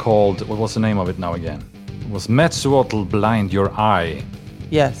 Yeah. Called, what was the name of it now again? It was Metsuotl Blind Your Eye.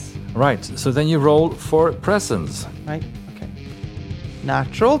 Yes. Right, so then you roll for presence. Right. Okay.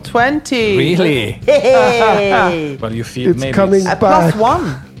 Natural 20. Really? Hey. Well, you feel It's maybe coming A back.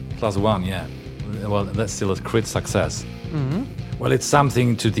 +1. +1, yeah. Well, that's still a crit success. Mm-hmm. Well, it's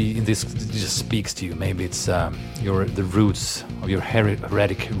something to this just speaks to you. Maybe it's the roots of your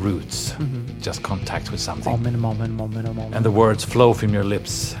heretic roots. Just contact with something. Minimum. And the words flow from your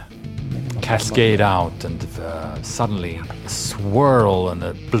lips, cascade out, and suddenly a swirl and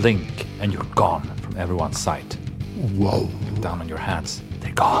a blink, and you're gone from everyone's sight. Whoa. Look down on your hands.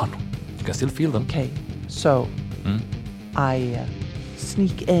 They're gone. You can still feel them. Okay. So I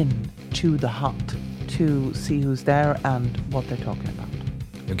sneak in to the hut to see who's there and what they're talking about.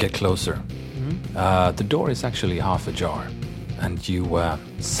 You get closer. The door is actually half ajar, and you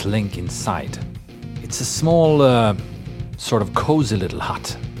slink inside. It's a small, sort of cozy little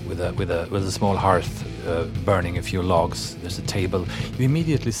hut with a small hearth burning a few logs. There's a table. You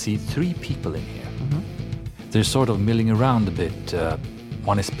immediately see 3 people in here. They're sort of milling around a bit.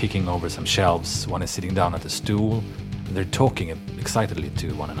 One is picking over some shelves. One is sitting down at a stool. They're talking excitedly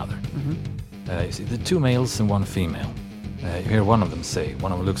to one another. You see the 2 males and 1 female. You hear one of them say,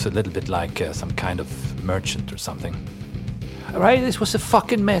 one of them looks a little bit like some kind of merchant or something. All right, this was a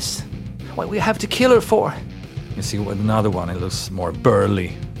fucking mess. What we have to kill her for? You see with another one, it looks more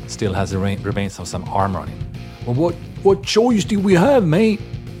burly. Still has the remains of some armor on him. Well, what choice do we have, mate?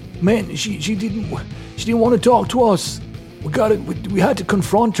 Man, she didn't want to talk to us. We had to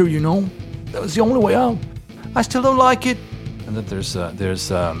confront her, you know. That was the only way out. I still don't like it. And then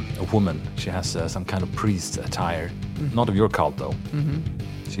there's a woman. She has some kind of priest attire. Not of your cult, though.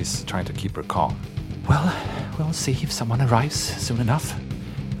 She's trying to keep her calm. Well, we'll see if someone arrives soon enough.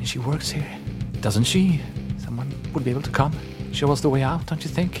 And she works here, doesn't she? Someone would be able to come, show us the way out, don't you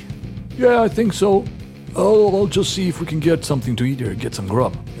think? Yeah, I think so. I'll just see if we can get something to eat here, get some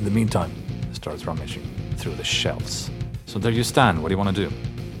grub. In the meantime, he starts rummaging through the shelves. So there you stand. What do you want to do?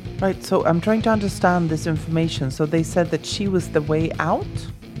 Right, so I'm trying to understand this information. So they said that she was the way out?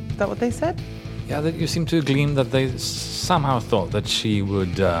 Is that what they said? Yeah, that you seem to glean that they somehow thought that she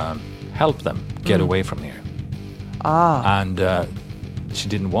would help them get away from here. And she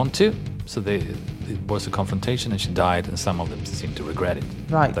didn't want to, so it was a confrontation and she died, and some of them seem to regret it.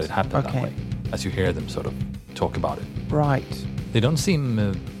 Right, That it happened okay. that way, as you hear them sort of talk about it. Right. They don't seem,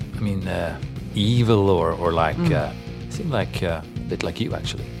 evil or like, seem like a bit like you,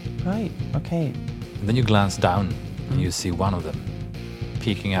 actually. Right, okay. And then you glance down and you see one of them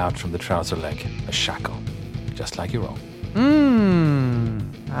peeking out from the trouser leg, a shackle, just like your own.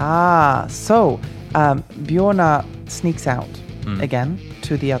 So Bjorna sneaks out again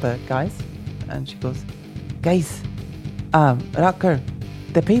to the other guys, and she goes, "Guys, Rutger,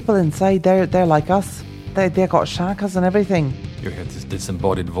 the people inside, they're like us. They got shackles and everything." You hear this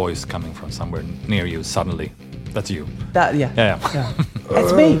disembodied voice coming from somewhere near you suddenly. That's you. Yeah. Yeah.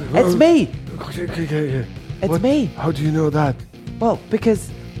 It's me. It's me. Okay. It's me. How do you know that? Well, because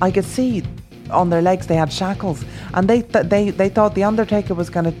I could see on their legs they had shackles, and they thought the Undertaker was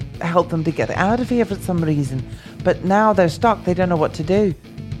going to help them to get out of here for some reason. But now they're stuck. They don't know what to do.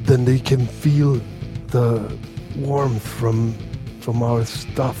 Then they can feel the warmth from our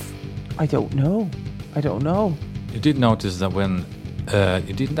stuff. I don't know. You did notice that when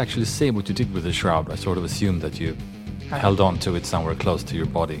you didn't actually say what you did with the shroud. I sort of assumed that you held on to it somewhere close to your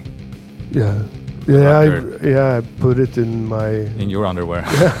body. Yeah. Yeah, I put it in my... In your underwear.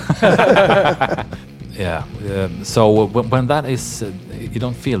 Yeah. So when that is, you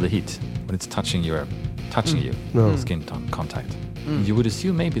don't feel the heat when it's touching you, No. skin contact. You would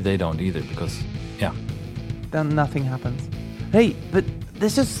assume maybe they don't either because, yeah. Then nothing happens. Right, but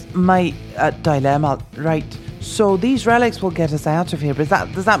this is my dilemma, right? So these relics will get us out of here, but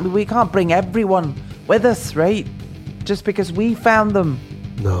does that mean we can't bring everyone with us, right? Just because we found them.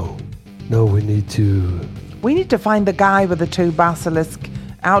 No, we need to... We need to find the guy with the 2 basilisk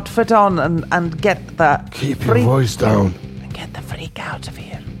outfit on and get the... Keep your voice down. And get the freak out of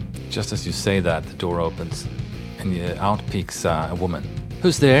here. Just as you say that, the door opens and out peeks a woman.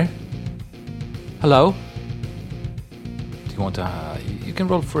 Who's there? Hello? Do you want to... you can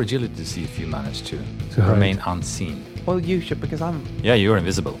roll for agility to see if you manage to hide. remain unseen. Well, you should, because I'm... Yeah, you're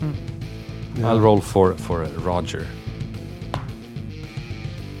invisible. Yeah. I'll roll for Roger.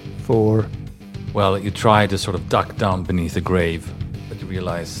 4. Well, you try to sort of duck down beneath the grave, but you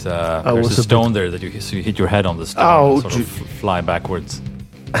realize there's was a a stone there that so you hit your head on the stone and sort of fly backwards.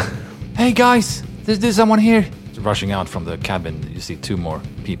 Hey guys, there's someone here. Rushing out from the cabin, you see 2 more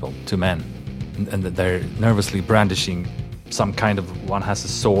people, 2 men, and they're nervously brandishing some kind of. One has a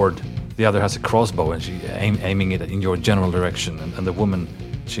sword, the other has a crossbow, and she aiming it in your general direction. And the woman,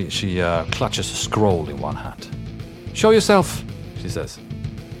 she clutches a scroll in one hand. Show yourself, she says.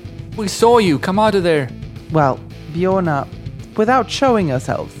 We saw you. Come out of there. Well, Fiona, without showing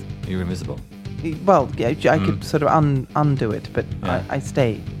ourselves... You're invisible. Well, yeah, I could sort of undo it, but Yeah. I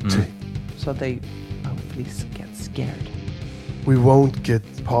stay. So they hopefully get scared. We won't get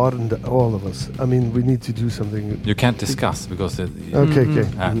pardoned, all of us. I mean, we need to do something. You can't discuss because Okay.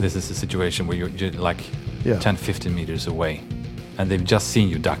 this is a situation where you're like Yeah. 10, 15 meters away, and they've just seen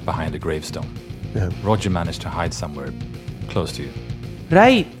you duck behind a gravestone. Yeah. Roger managed to hide somewhere close to you.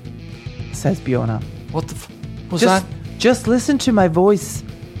 Right, says Fiona. What the was that? Just listen to my voice.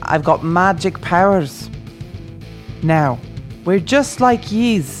 I've got magic powers. Now, we're just like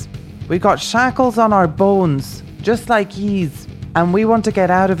yees. We got shackles on our bones, just like yees. And we want to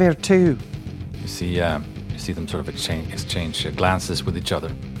get out of here too. You see them sort of exchange glances with each other.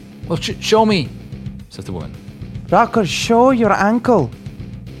 Well, show me, says the woman. Rocker, show your ankle.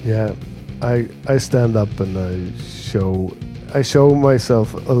 Yeah. I stand up and I show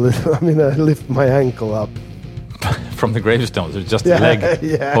myself a little. I mean, I lift my ankle up. From the gravestone, there's just a leg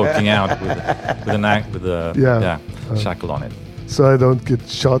poking out with a shackle on it. So I don't get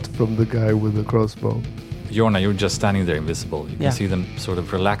shot from the guy with the crossbow. Yorna, you're just standing there invisible. You can see them sort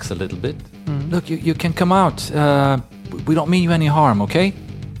of relax a little bit. Look, you can come out. We don't mean you any harm, okay?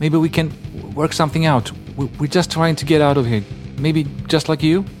 Maybe we can work something out. We're just trying to get out of here. Maybe just like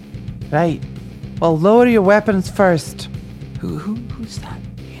you? Right. Well, lower your weapons first. Who's that?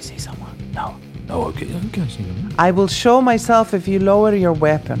 You see someone? No. No, okay. I will show myself if you lower your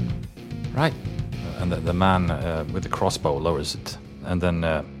weapon. Right. And the man with the crossbow lowers it. And then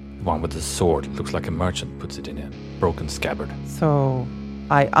one with the sword, looks like a merchant, puts it in a broken scabbard. So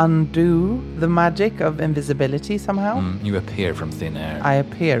I undo the magic of invisibility somehow. You appear from thin air. I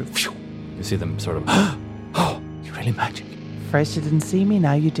appear. You see them sort of, oh, you're really magic. First you didn't see me,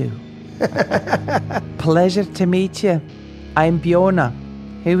 now you do. Pleasure to meet you. I'm Fiona.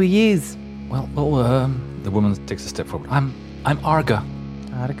 Who are yous? Well, the woman takes a step forward. I'm Arga.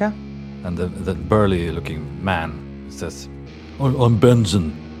 Arga? And the burly-looking man says, I'm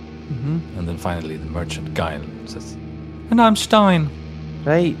Benson. And then finally the merchant guy says, and I'm Stein.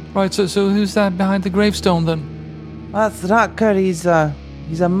 Right. Right, so who's that behind the gravestone then? That's Rutger.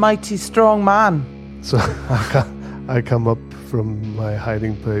 He's a mighty strong man. So I come up from my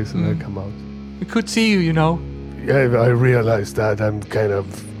hiding place and I come out. We could see you, you know. Yeah, I realize that I'm kind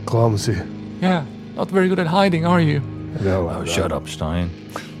of clumsy. Yeah, not very good at hiding, are you? No, Oh, shut up, Stein.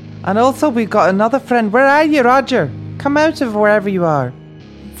 And also we've got another friend. Where are you, Roger? Come out of wherever you are.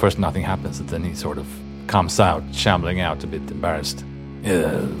 First nothing happens, and then he sort of comes out, shambling out, a bit embarrassed.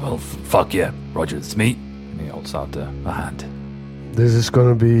 Yeah, well, fuck yeah, Roger, it's me. And he holds out a hand. This is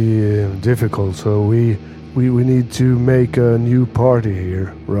gonna be difficult, so we need to make a new party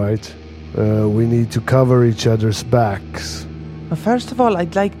here, right? We need to cover each other's backs. Well, first of all,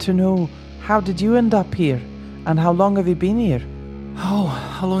 I'd like to know, how did you end up here? And how long have you been here? Oh,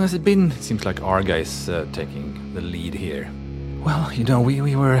 how long has it been? It seems like our guy's taking the lead here. Well, you know,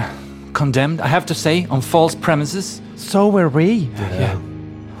 we were condemned, I have to say, on false premises. So were we. Yeah.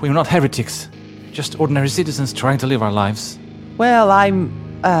 We were not heretics, just ordinary citizens trying to live our lives. Well,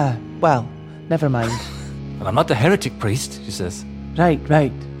 well, never mind. Well, I'm not a heretic priest, she says.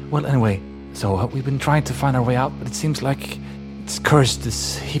 Right. Well, anyway, so we've been trying to find our way out, but it seems like It's cursed,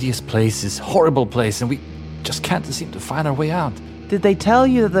 this hideous place, this horrible place, and we just can't seem to find our way out. Did they tell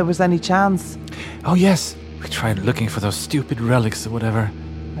you that there was any chance? Oh, yes. We tried looking for those stupid relics or whatever.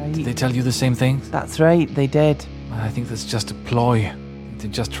 Right. Did they tell you the same thing? That's right, they did. I think that's just a ploy.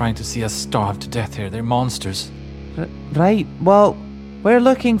 They're just trying to see us starve to death here. They're monsters. Right, well, we're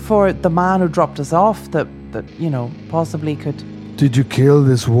looking for the man who dropped us off that possibly could... Did you kill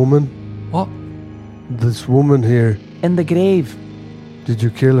this woman? What? This woman here. In the grave. Did you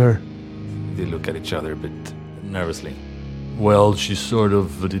kill her? They look at each other a bit nervously. Well, she sort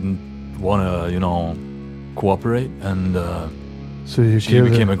of didn't want to, cooperate, and So you she killed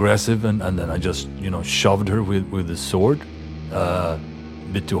became her? aggressive, and then I just, shoved her with the sword. A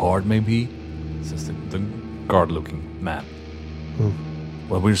bit too hard, maybe. It's just the guard-looking man.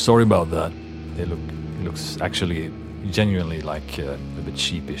 Well, we're sorry about that. He looks actually genuinely like a bit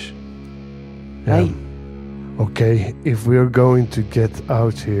sheepish. Right. Okay, if we're going to get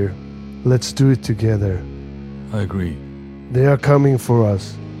out here, let's do it together. I agree. They are coming for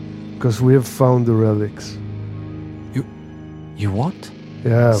us, because we have found the relics. You what?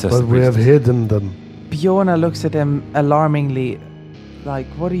 Yeah, Says but the we have priestess. hidden them. Bjorna looks at him alarmingly, like,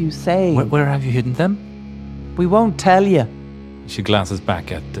 what are you saying? Where have you hidden them? We won't tell you. She glances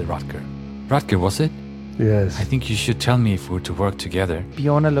back at Rutger. Rutger, was it? Yes. I think you should tell me if we're to work together.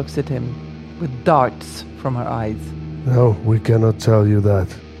 Bjorna looks at him with darts from her eyes. No, we cannot tell you that.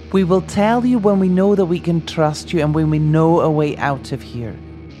 We will tell you when we know that we can trust you and when we know a way out of here.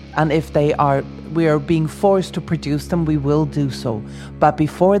 And if we are being forced to produce them, we will do so. But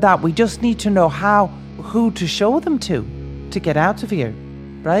before that, we just need to know who to show them to get out of here.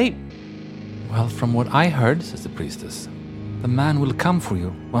 Right? Well, from what I heard, says the priestess, the man will come for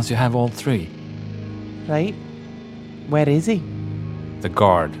you once you have all three. Right? Where is he? The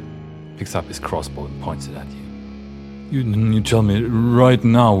guard picks up his crossbow and points it at you. You tell me right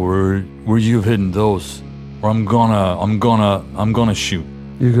now where you've hidden those, or I'm gonna shoot.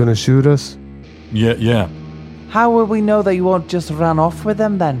 You're gonna shoot us? Yeah. How will we know that you won't just run off with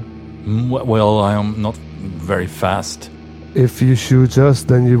them then? Well, I am not very fast, If you shoot us,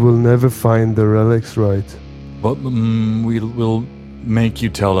 then you will never find the relics, right? but we'll make you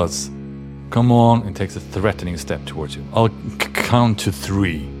tell us. Come on, and takes a threatening step towards you. I'll count to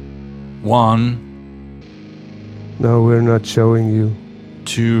 3. 1, No, we're not showing you.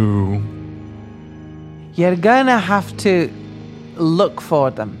 2, You're gonna have to look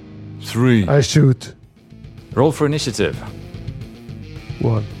for them. 3. I shoot. Roll for initiative.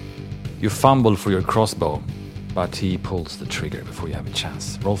 1. You fumble for your crossbow, but he pulls the trigger before you have a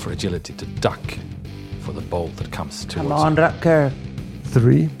chance. Roll for agility to duck for the bolt that comes towards Come on, you. Rutger.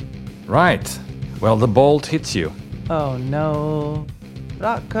 3. Right. Well, the bolt hits you. Oh no.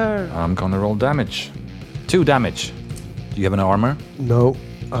 Rutger. I'm gonna roll damage. 2 damage. Do you have an armor? No,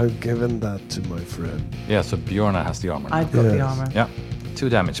 I've given that to my friend. Yeah, so Bjorna has the armor. I've got the Yes. armor. Yeah, 2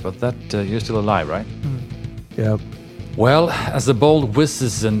 damage, but that you're still alive, right? Yeah. Well, as the bolt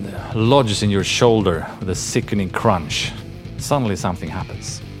whizzes and lodges in your shoulder with a sickening crunch, suddenly something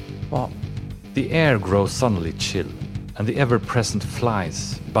happens. What? The air grows suddenly chill, and the ever-present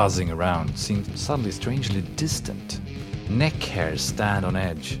flies buzzing around seem suddenly strangely distant. Neck hairs stand on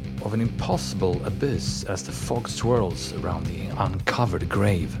edge of an impossible abyss as the fog swirls around the uncovered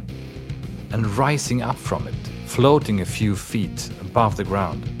grave. And rising up from it, floating a few feet above the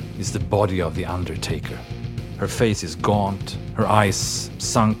ground, is the body of the Undertaker. Her face is gaunt, her eyes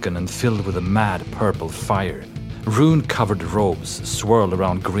sunken and filled with a mad purple fire. Rune-covered robes swirl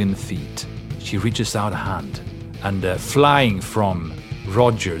around grim feet. She reaches out a hand, and flying from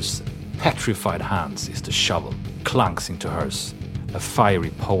Roger's petrified hands is the shovel, clunks into hers, a fiery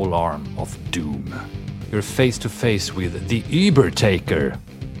pole arm of doom. You're face to face with the Übertaker.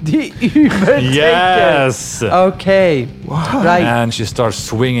 The Übertaker. Yes! Okay. Right. And she starts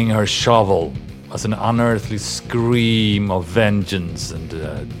swinging her shovel as an unearthly scream of vengeance and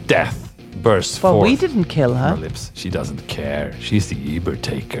death bursts But forth we didn't kill from her her. lips. She doesn't care. She's the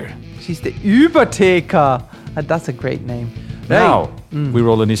Übertaker. She's the Übertaker. That's a great name. Now, we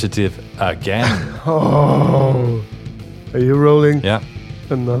roll initiative again. Oh. Are you rolling? Yeah.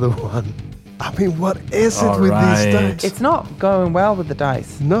 Another one. I mean, what is it All with right. these dice? It's not going well with the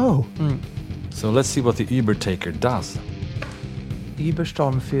dice. No. So let's see what the Übertaker does.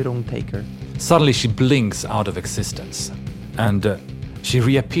 Übersturmführungtaker. Suddenly she blinks out of existence, and she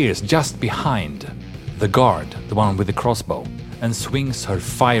reappears just behind the guard, the one with the crossbow, and swings her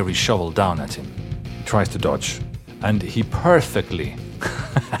fiery shovel down at him. He tries to dodge, and he perfectly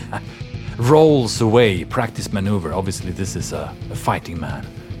rolls away, practice maneuver. Obviously this is a fighting man.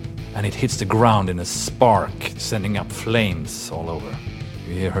 and it hits the ground in a spark, sending up flames all over.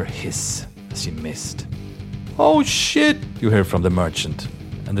 You hear her hiss as she missed. Oh shit, you hear from the merchant.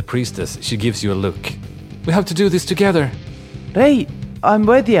 And the priestess, she gives you a look. We have to do this together. Right, I'm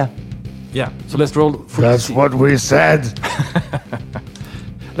with you. Yeah, so let's roll for That's what we said.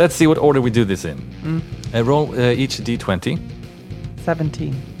 Let's see what order we do this in. Roll each d20.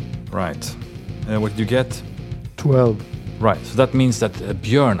 17. Right. What did you get? 12. Right, so that means that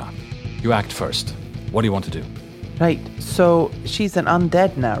Björna, you act first. What do you want to do? Right, so she's an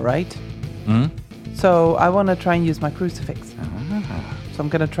undead now, right? Hmm? So I want to try and use my crucifix. So I'm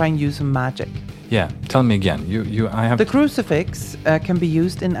going to try and use some magic. Yeah, tell me again. I have The crucifix can be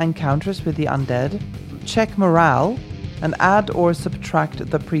used in encounters with the undead. Check morale and add or subtract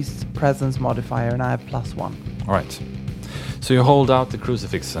the priest's presence modifier, and I have +1. All right. So you hold out the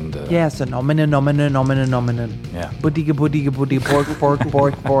crucifix and... Yes, a nomina. Yeah. Budiga,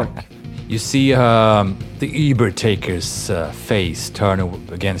 bork. You see the Uber taker's face turn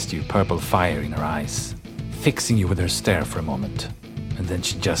against you, purple fire in her eyes, fixing you with her stare for a moment. And then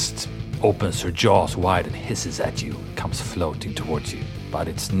she just opens her jaws wide and hisses at you, comes floating towards you. But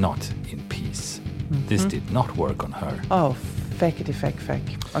it's not in peace. This did not work on her. Oh, feckity feck.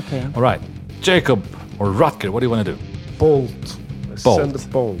 Okay. All right. Jacob or Rutger, what do you want to do? Bolt. Bolt. Send a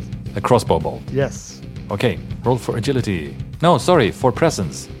bolt. A crossbow bolt. Yes. Okay, roll for agility. No, sorry, for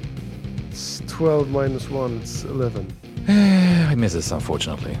presence. It's 12 minus 1. It's 11. It misses,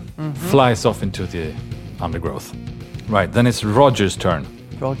 unfortunately. Flies off into the undergrowth. Right, then it's Roger's turn.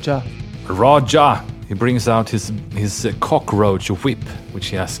 Roger. Roger! He brings out his cockroach whip, which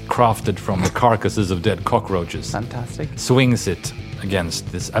he has crafted from the carcasses of dead cockroaches. Fantastic. Swings it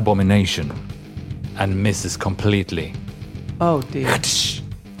against this abomination and misses completely. Oh, dear.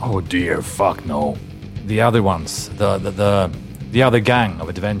 Oh dear, fuck no. The other ones, the other gang of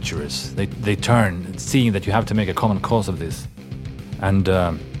adventurers, they turn, seeing that you have to make a common cause of this. And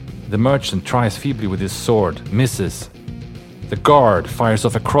the merchant tries feebly with his sword, misses. The guard fires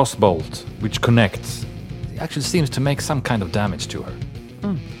off a crossbolt, which connects. It actually seems to make some kind of damage to her.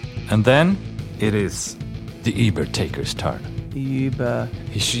 And then it is the Uber taker's turn. Uber.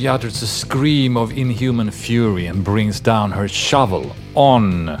 She utters a scream of inhuman fury and brings down her shovel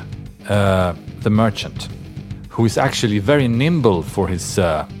on the merchant, who is actually very nimble for his...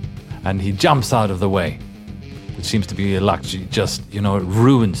 and he jumps out of the way, which seems to be a luck. She just,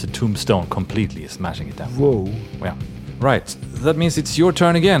 ruins the tombstone completely, smashing it down. Whoa. Yeah. Right, that means it's your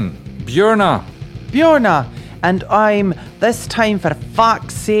turn again. Björna! Bjorna, and I'm, this time for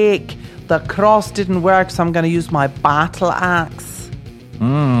fuck's sake, the cross didn't work, so I'm going to use my battle axe.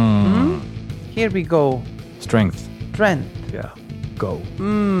 Here we go. Strength. Strength. Yeah. Go.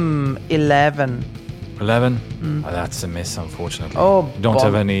 11. 11? Oh, that's a miss, unfortunately. Oh, You don't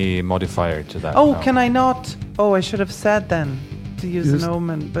have any modifier to that. Oh, no. can I not? Oh, I should have said then to use Use- an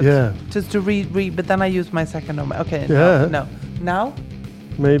omen, but yeah. just to read, but then I use my second omen. Okay, Yeah. no. Now?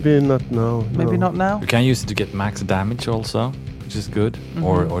 Maybe not now. Maybe no. not now? You can use it to get max damage also, which is good.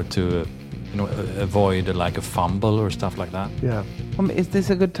 Or to avoid like a fumble or stuff like that. Yeah. Is this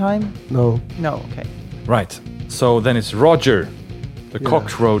a good time? No. No, okay. Right. So then it's Roger. The Yeah.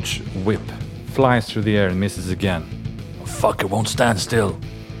 cockroach whip flies through the air and misses again. Oh, fucker won't stand still.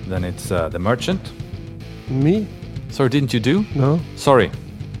 Then it's the merchant. Me? Sorry, didn't you do? No. Sorry.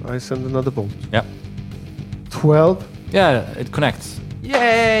 I send another bolt. Yeah. 12. Yeah, it connects.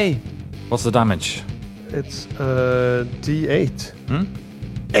 Yay! What's the damage? It's D8.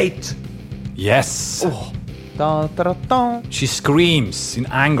 8. Yes. Da, da, da. She screams in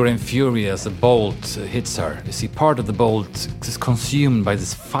anger and fury as a bolt hits her. You see, part of the bolt is consumed by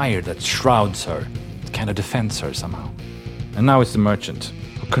this fire that shrouds her. It kind of defends her somehow. And now it's the merchant,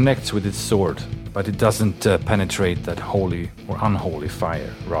 who connects with his sword, but it doesn't penetrate that holy or unholy fire,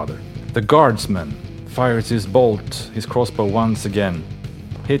 rather. The guardsman fires his bolt, his crossbow once again,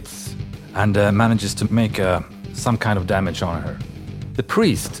 hits, and manages to make some kind of damage on her. The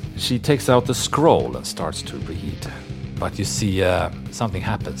priest, she takes out the scroll and starts to read. But you see something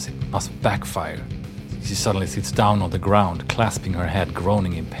happens. It must backfire. She suddenly sits down on the ground, clasping her head,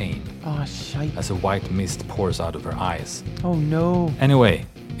 groaning in pain, Oh, shite. as a white mist pours out of her eyes. Oh, no. Anyway,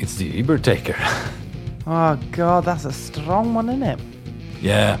 it's the Uber taker. Oh, God, that's a strong one, isn't it?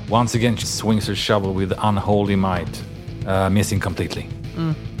 Yeah, once again she swings her shovel with unholy might, missing completely.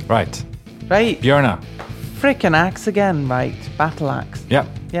 Right, Right. Björna. Frickin' axe again, right? Battle axe. Yeah,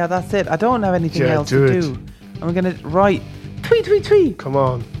 Yeah, that's it. I don't have anything Yeah, else do to it. do. I'm gonna, right. Tweet. Come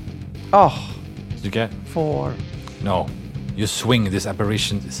on. Oh, did you get? 4. No. You swing this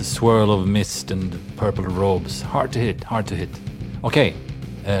apparition, it's a swirl of mist and purple robes. Hard to hit. Okay,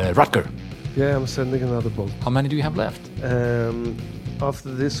 Rutger, Yeah, I'm sending another bolt. how many do you have left?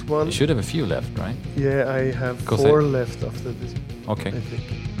 After this one, You should have a few left, right? yeah, I have 'Cause 4 left after this. Okay. I think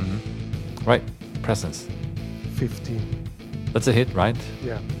Right. Presence. 15. That's a hit, right?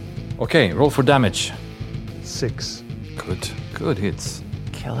 Yeah, Okay, roll for damage. 6. Good hits.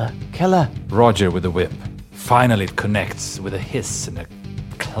 Killer. Roger with the whip. Finally it connects with a hiss and a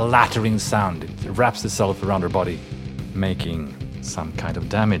clattering sound. It wraps itself around her body, making some kind of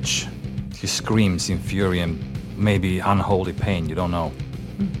damage. She screams in fury and maybe unholy pain, you don't know.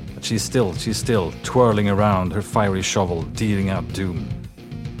 But she's still twirling around her fiery shovel, dealing out doom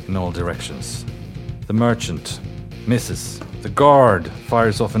in all directions. The merchant misses. The guard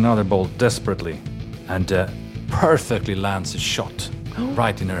fires off another bolt desperately and perfectly lands a shot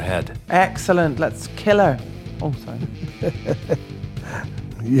right in her head. Excellent. Let's kill her. Oh, sorry.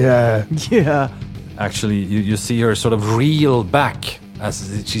 Yeah. Yeah. Actually, you see her sort of reel back as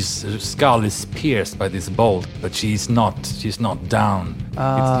her skull is pierced by this bolt, but she's not down.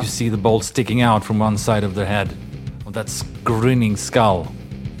 You see the bolt sticking out from one side of their head, of that grinning skull.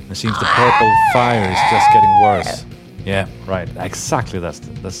 It seems the purple fire is just getting worse. Yeah, right. Exactly. That's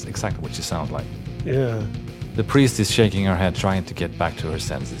exactly what she sounds like. Yeah. The priest is shaking her head, trying to get back to her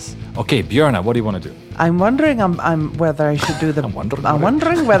senses. Okay, Björna, what do you want to do? I'm wondering whether I should do the I'm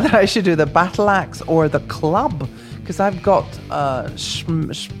wondering whether I should do the battle axe or the club, because I've got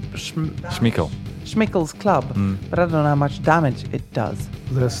Schmickel. Schmickel's club, but I don't know how much damage it does.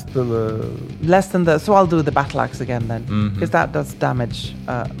 Less than So I'll do the battle axe again then, because that does damage,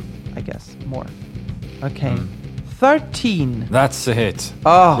 I guess, more. Okay. 13. That's a hit.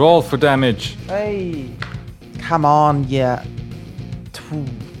 Oh. Roll for damage. Hey. Come on, yeah.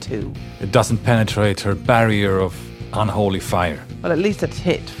 2. It doesn't penetrate her barrier of unholy fire. Well, at least it's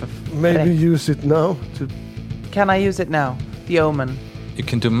hit. Maybe use it now to. Can I use it now? The omen. You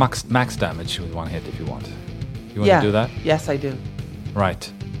can do max damage with one hit if you want. You want to do that? Yes, I do.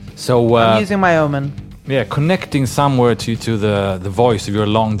 Right. So I'm using my omen. yeah, connecting somewhere to the voice of your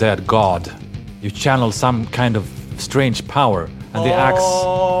long dead god, you channel some kind of strange power, and the axe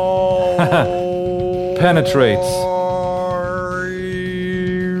penetrates.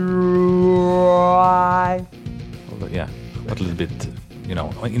 Yeah, a little bit,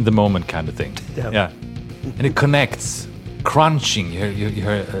 in the moment kind of thing. Yeah. And it connects, crunching. You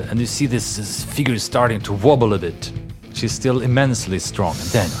hear, and you see this figure starting to wobble a bit. She's still immensely strong. And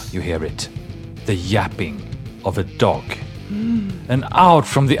then you hear it, the yapping of a dog. And out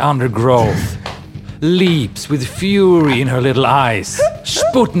from the undergrowth leaps with fury in her little eyes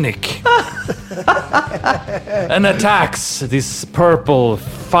Sputnik. And attacks this purple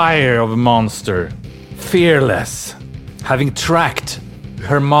fire of a monster, fearless, having tracked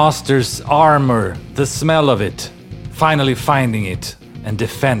her master's armor, the smell of it, finally finding it and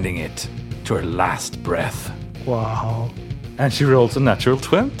defending it to her last breath. Wow. And she rolls a natural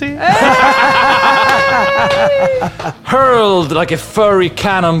 20. Hurled like a furry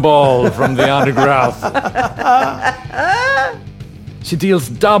cannonball from the undergrowth. She deals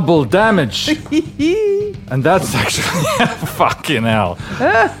double damage. And that's actually fucking hell.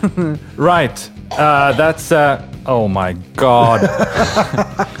 Right. That's oh my god.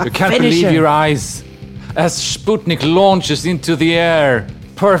 You can't Finish believe her. your eyes as Sputnik launches into the air.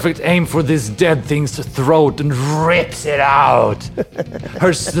 Perfect aim for this dead thing's throat and rips it out.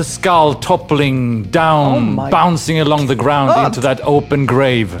 The skull toppling down, bouncing along the ground into that open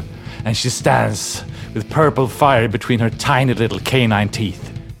grave. And she stands with purple fire between her tiny little canine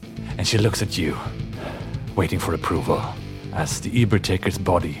teeth. And she looks at you, waiting for approval, as the Ebertaker's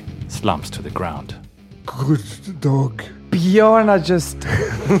body slumps to the ground. Good dog. Bjorna just...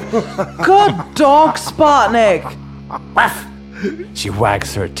 Good dog, Sputnik! She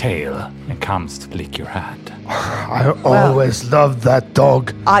wags her tail and comes to lick your hand. I always loved that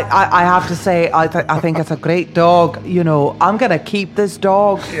dog. I have to say, I think it's a great dog. You know, I'm going to keep this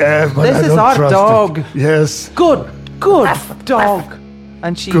dog. Yeah, but This I is don't our trust dog. It. Yes. Good dog.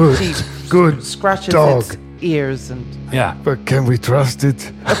 And she Good scratches dog. its ears and... Yeah. But can we trust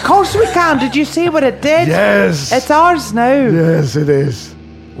it? Of course we can. Did you see what it did? Yes. It's ours now. Yes, it is.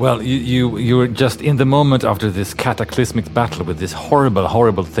 Well, you were just in the moment after this cataclysmic battle with this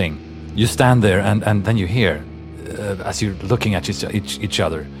horrible thing. You stand there and then you hear, as you're looking at each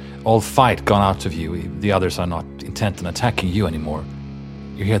other, all fight gone out of you. The others are not intent on attacking you anymore.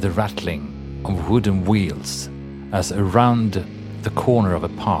 You hear the rattling of wooden wheels as around the corner of a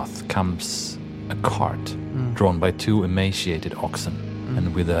path comes a cart drawn by 2 emaciated oxen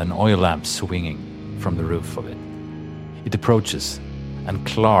and with an oil lamp swinging from the roof of it. It approaches and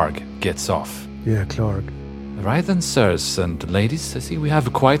Clark gets off. Yeah, Clark. Right then, sirs and ladies, I see we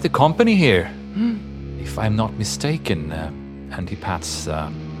have quite the company here. If I'm not mistaken, and he pats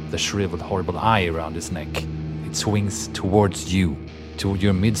the shriveled, horrible eye around his neck. It swings towards you, to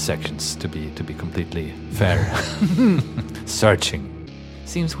your midsections, to be completely fair. Searching.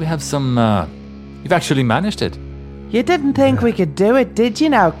 Seems we have some. You've actually managed it. You didn't think we could do it, did you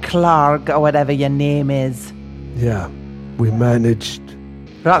now, Clark, or whatever your name is? Yeah, we managed.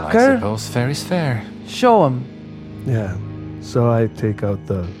 I Rutger, suppose fair is fair. show him. Yeah. So I take out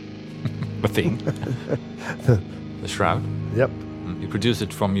the. The thing. The shroud. Yep. You produce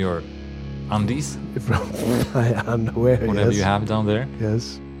it from your undies, From my underwear. whatever yes. you have down there.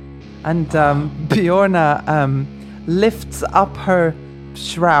 Yes. And Bjorna lifts up her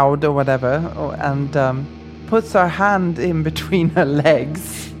shroud or whatever and puts her hand in between her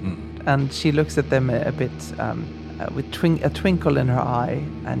legs. And she looks at them a bit with a twinkle in her eye,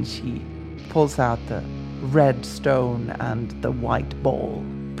 and she pulls out the red stone and the white ball,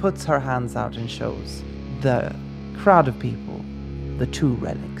 puts her hands out and shows the crowd of people the two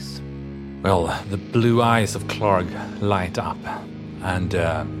relics. Well, the blue eyes of Clark light up, and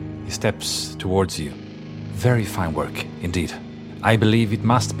he steps towards you. Very fine work, indeed. I believe it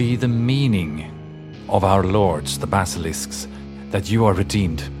must be the meaning of our lords, the basilisks, that you are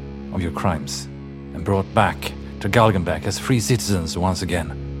redeemed of your crimes and brought back to Galgenbeck as free citizens once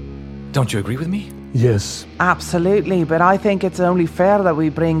again. Don't you agree with me? Yes. Absolutely, but I think it's only fair that we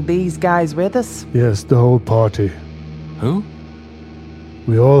bring these guys with us. Yes, the whole party. Who?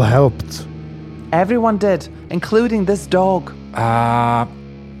 We all helped. Everyone did, including this dog.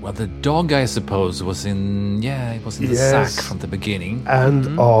 Well, the dog, I suppose, was in... Yeah, it was in the Yes. sack from the beginning. And You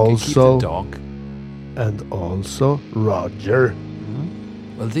can keep also. the dog. And also Roger.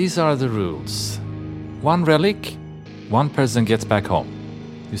 Well, these are the rules. One relic, one person gets back home.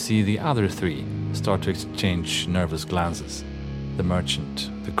 You see the other three start to exchange nervous glances. The merchant,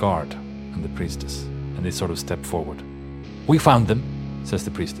 the guard, and the priestess. And they sort of step forward. We found them, says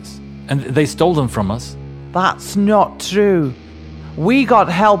the priestess. And they stole them from us. That's not true. We got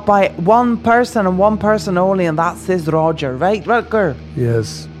help by one person and one person only, and that's this Roger, right, Rutger?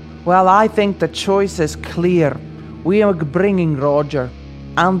 Yes. Well, I think the choice is clear. We are bringing Roger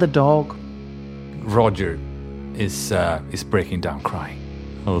and the dog. Roger is breaking down crying.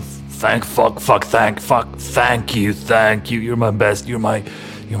 Oh, thank you. You're my best. You're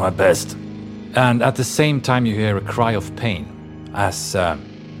my best. And at the same time, you hear a cry of pain as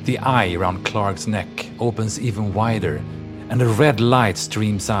the eye around Clark's neck opens even wider, and a red light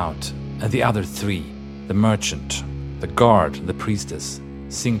streams out. And the other three, the merchant, the guard, the priestess,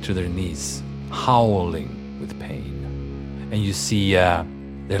 sink to their knees, howling with pain. And you see their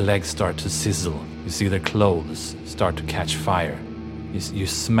legs start to sizzle. You see their clothes start to catch fire. You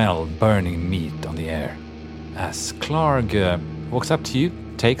smell burning meat on the air. As Clark walks up to you,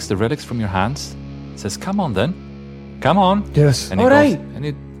 takes the relics from your hands, says, "Come on then. Come on." Yes. And he All goes, right. and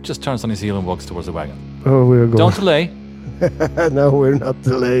he just turns on his heel and walks towards the wagon. Oh, we're going. Don't delay. No, we're not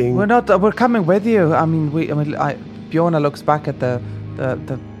delaying. We're coming with you. Bjorna looks back at the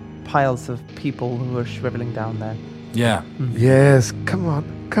piles of people who are shriveling down there. Yeah. Yes, come on.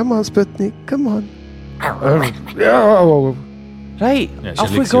 Come on, Sputnik. Come on. Oh, Right, Yeah, she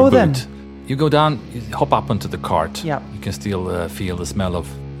off we licks go your then. boot. You go down, you hop up onto the cart. Yeah. You can still feel the smell of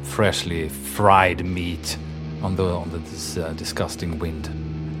freshly fried meat on this disgusting wind.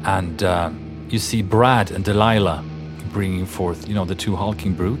 And you see Brad and Delilah bringing forth, the two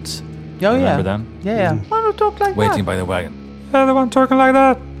hulking brutes. Oh, Remember yeah. them? Yeah. Why don't talk like Waiting that? by the wagon. They're the one talking like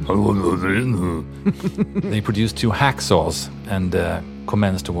that. They produce two hacksaws and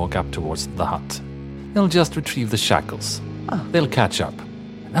commence to walk up towards the hut. They'll just retrieve the shackles. They'll catch up.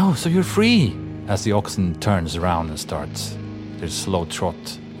 Oh, so you're free! As the oxen turns around and starts their slow trot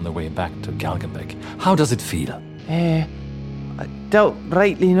on the way back to Galgenbeck. How does it feel? I don't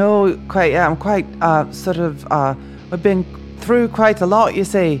rightly know. I'm quite we've been through quite a lot, you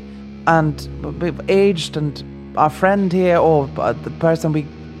see, and we've aged, and our friend here, or the person we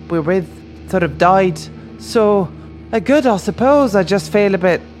were with, sort of died. So, good, I suppose. I just feel a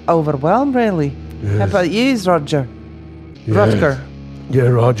bit overwhelmed, really. Yes. How about you, Roger? yes. Rutger. Yeah,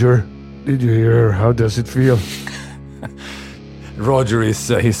 Roger. Did you hear? How does it feel? Roger is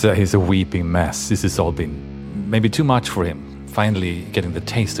he's a weeping mess. This has all been maybe too much for him. Finally getting the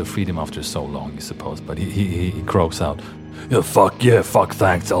taste of freedom after so long, you suppose. But he croaks out. Yeah, fuck,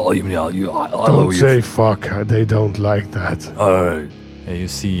 thanks. I'll owe Don't you. say fuck. They don't like that. Alright. You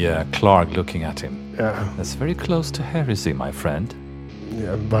see Clark looking at him. Yeah, That's very close to heresy, my friend.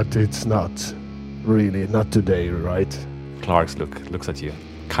 yeah, but it's not really. Not today, right? Clark's looks at you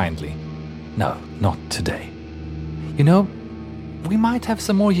kindly. No, not today. You know, we might have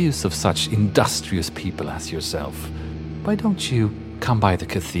some more use of such industrious people as yourself. Why don't you come by the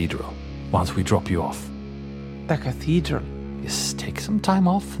cathedral once we drop you off? The cathedral. Just take some time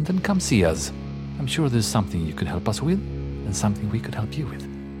off and then come see us. I'm sure there's something you could help us with and something we could help you with.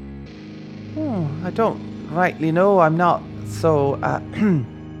 I don't rightly know. I'm not so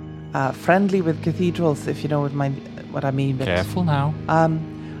friendly with cathedrals, if you know what I mean. But, Careful now.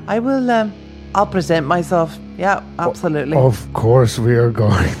 I will. I'll present myself. Yeah, absolutely. Of course, we are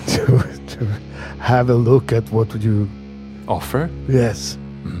going to have a look at what you... Offer? Yes.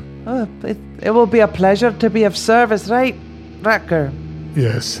 It will be a pleasure to be of service, right, Racker?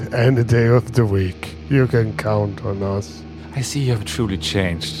 Yes, any day of the week. You can count on us. I see you have truly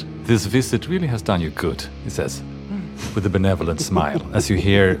changed. This visit really has done you good, he says, with a benevolent smile, as you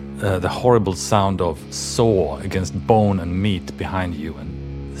hear the horrible sound of saw against bone and meat behind you,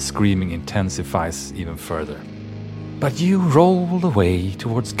 and the screaming intensifies even further. But you roll away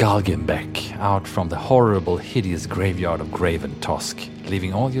towards Galgenbeck, out from the horrible, hideous graveyard of Graven Tosk,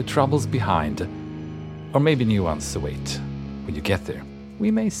 leaving all your troubles behind. Or maybe new ones await. When you get there, we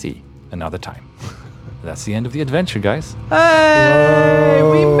may see another time. That's the end of the adventure, guys. Hey,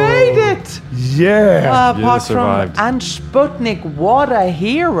 we made it! Yeah! Apart from survived. and Sputnik, what a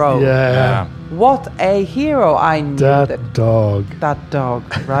hero! Yeah. What a hero! I knew That dog. that dog,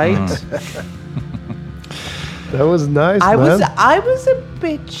 right? That was nice, I man. was a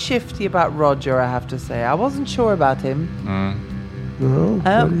bit shifty about Roger, I have to say. I wasn't sure about him. No,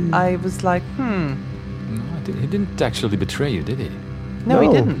 I was like, No, he didn't actually betray you, did he? No, he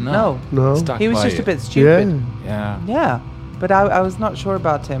No. didn't. No. No. Stuck He was by just you. a bit stupid. Yeah. Yeah. Yeah, but I was not sure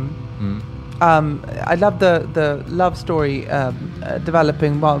about him. I love the love story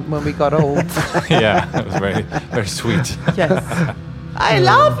developing when we got old. Yeah, it was very, very sweet. Yes. I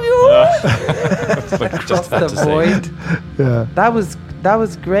love you! It's like Across had the to say. void. Yeah. That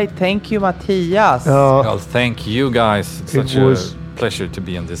was great. Thank you, Matthias. Well, thank you guys. It's It such was- a pleasure to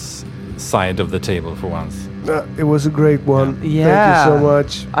be on this side of the table for once. It was a great one. Yeah. Thank you so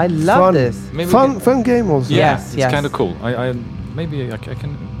much. I love Fun. this. Maybe we Fun, can- fun game also. Yeah, Yes, it's yes. kind of cool. Maybe I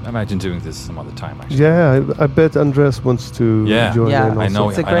can imagine doing this some other time. Actually, Yeah, I bet Andres wants to Yeah. join Yeah. in also. I know.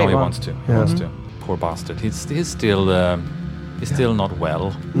 It's a I know great he one. wants to. He Yeah. wants to. Poor bastard. He's still not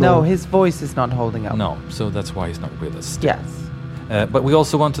well. No, his voice is not holding up. No, so that's why he's not with us. Still. Yes. But we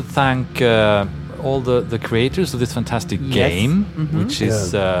also want to thank all the creators of this fantastic Yes. game, which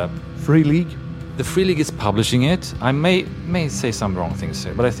is Free League. the Free League is publishing it. I may say some wrong things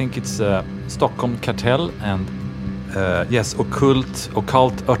here, but I think it's Stockholm Kartell and yes,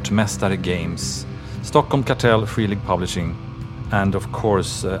 Occult Örtmästare Games, Stockholm Kartell, Free League Publishing, and of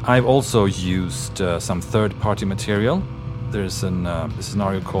course I've also used some third-party material. There's a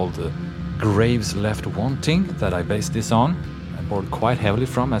scenario called Graves Left Wanting that I based this on. I borrowed quite heavily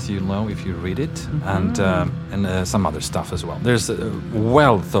from, as you know if you read it, and some other stuff as well. There's a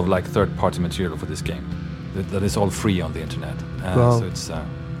wealth of like third-party material for this game that is all free on the internet. Wow. So it's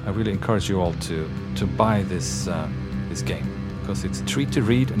I really encourage you all to buy this game because it's a treat to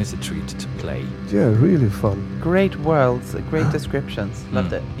read and it's a treat to play. Yeah, really fun. Great worlds, great descriptions.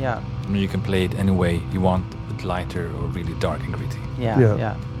 Loved it. Yeah. I mean, you can play it any way you want, but lighter or really dark and gritty. Yeah. Yeah.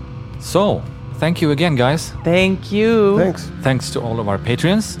 Yeah. So, thank you again, guys. Thank you. Thanks. Thanks to all of our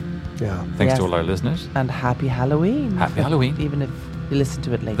patrons. Yeah. Thanks Yes. to all our listeners. And happy Halloween. Happy Halloween. Even if you listen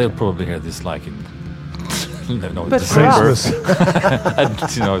to it later. They'll probably hear this like in no, But for December. us.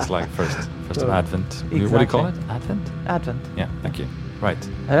 Christmas. You know, it's like first of Advent. What do you call it? Advent? Advent. Yeah, thank you. Right.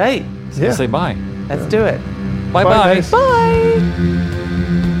 All right. So Yeah. say bye. Let's do it. Bye Bye, bye. guys. Bye.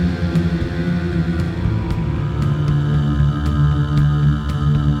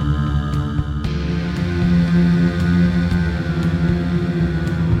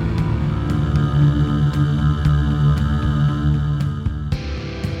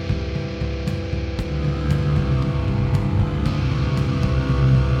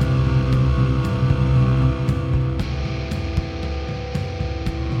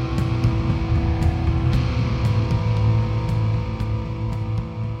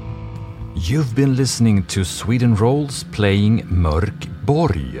 You've been listening to Sweden Rolls playing Mörk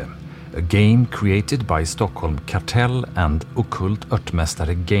Borg, a game created by Stockholm Kartell and Occult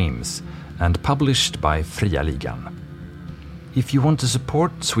Örtmästare Games and published by Fria Ligan. If you want to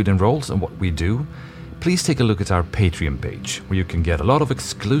support Sweden Rolls and what we do, please take a look at our Patreon page where you can get a lot of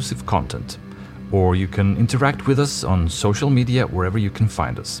exclusive content, or you can interact with us on social media wherever you can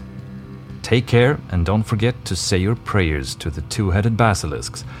find us. Take care and don't forget to say your prayers to the two-headed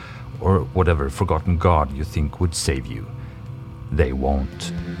basilisks or whatever forgotten god you think would save you. They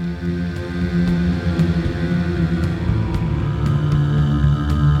won't.